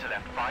 narrows, into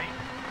left 5.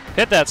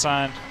 Hit that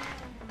sign.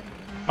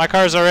 My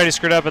car's already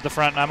screwed up at the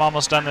front, and I'm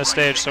almost done this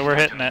stage, so we're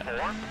hitting it. 4.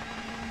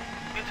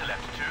 Into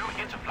left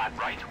 2, into flat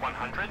right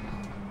 100.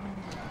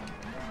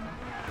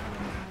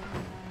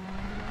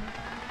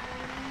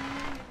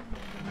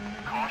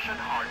 Caution,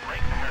 hard brake,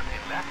 the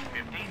hairpin left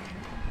 50.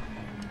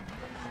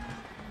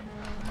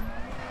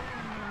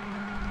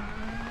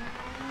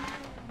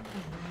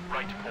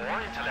 Right 4,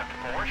 into left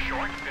 4,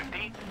 short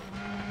 50.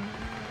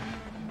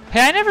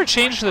 Hey, I never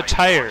changed the Right,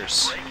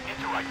 tires. brake,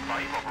 into right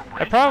 5 over I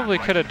brake, probably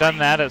right could have 3. done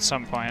that at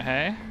some point,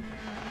 hey?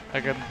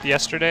 Like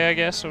yesterday, I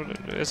guess,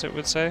 as it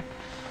would say,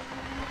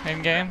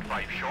 in-game.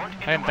 5 short,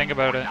 into I didn't think right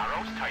about 4 it.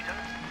 narrows, tightens.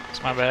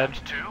 It's my bad.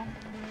 Left 2,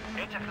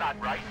 into flat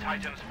right,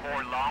 tightens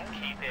 4 long,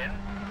 keep in.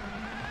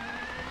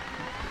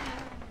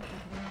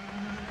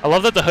 I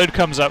love that the hood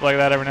comes up like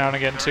that every now and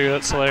again, too.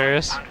 That's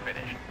hilarious. And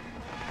finished.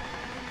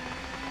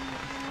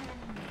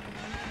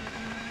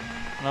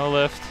 No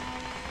lift.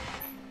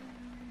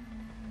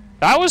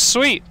 That was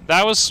sweet.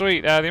 That was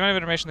sweet. The amount of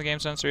information the game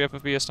sends through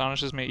FFB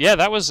astonishes me. Yeah,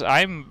 that was.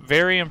 I'm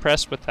very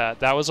impressed with that.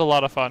 That was a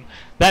lot of fun.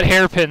 That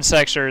hairpin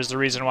sector is the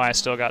reason why I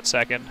still got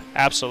second.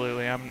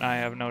 Absolutely. I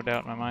have no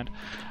doubt in my mind.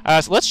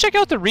 So let's check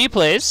out the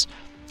replays.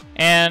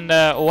 And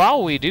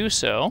while we do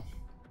so,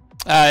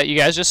 You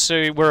guys, just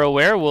so we're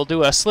aware, we'll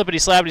do a slippity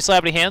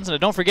slappity hands, and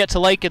don't forget to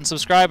like and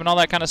subscribe and all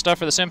that kind of stuff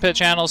for the Simpit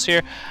channels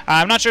here.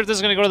 I'm not sure if this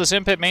is going to go to the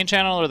Simpit main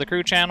channel or the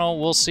crew channel.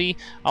 We'll see.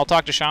 I'll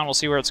talk to Sean. We'll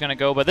see where it's going to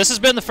go. But this has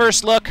been the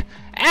first look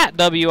at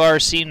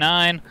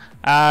WRC9.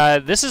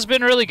 This has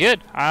been really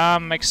good.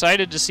 I'm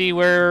excited to see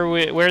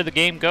where the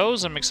game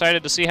goes. I'm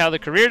excited to see how the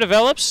career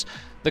develops.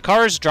 The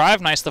cars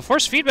drive nice. The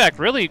force feedback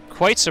really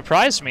quite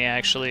surprised me,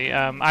 actually.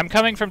 I'm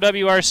coming from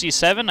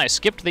WRC7. I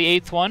skipped the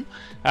 8th one,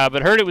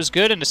 but heard it was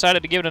good and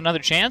decided to give it another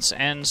chance.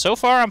 And so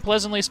far, I'm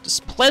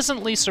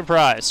pleasantly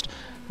surprised.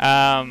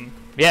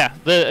 Yeah,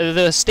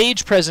 the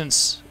stage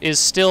presence is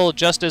still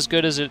just as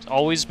good as it's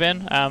always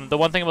been. The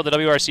one thing about the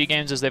WRC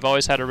games is they've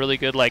always had a really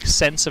good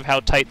sense of how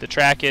tight the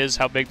track is,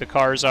 how big the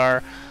cars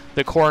are,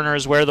 the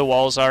corners, where the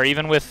walls are.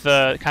 Even with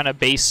the kind of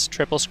base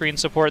triple screen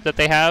support that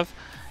they have,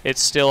 it's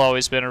still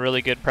always been a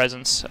really good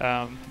presence,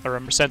 or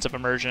a sense of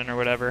immersion or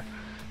whatever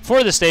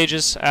for the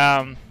stages.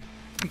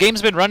 The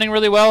game's been running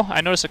really well. I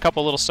noticed a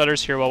couple little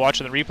stutters here while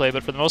watching the replay,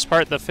 but for the most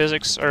part, the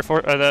physics or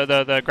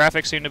the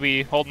graphics seem to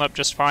be holding up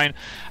just fine.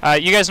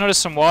 You guys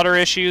noticed some water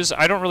issues.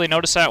 I don't really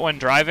notice that when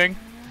driving,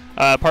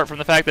 apart from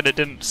the fact that it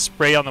didn't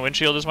spray on the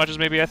windshield as much as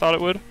maybe I thought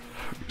it would.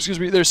 Excuse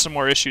me. There's some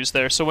more issues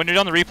there. So when you're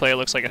on the replay, it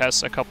looks like it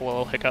has a couple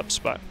little hiccups,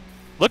 but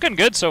looking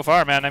good so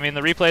far, man. I mean,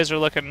 the replays are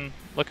looking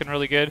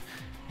really good,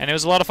 and it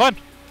was a lot of fun.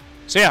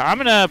 So yeah, I'm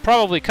gonna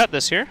probably cut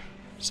this here.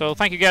 So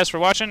thank you guys for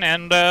watching,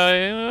 and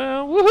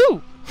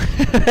woohoo!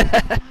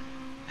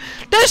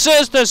 This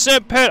is the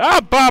Simpit.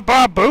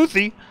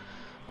 Boothie.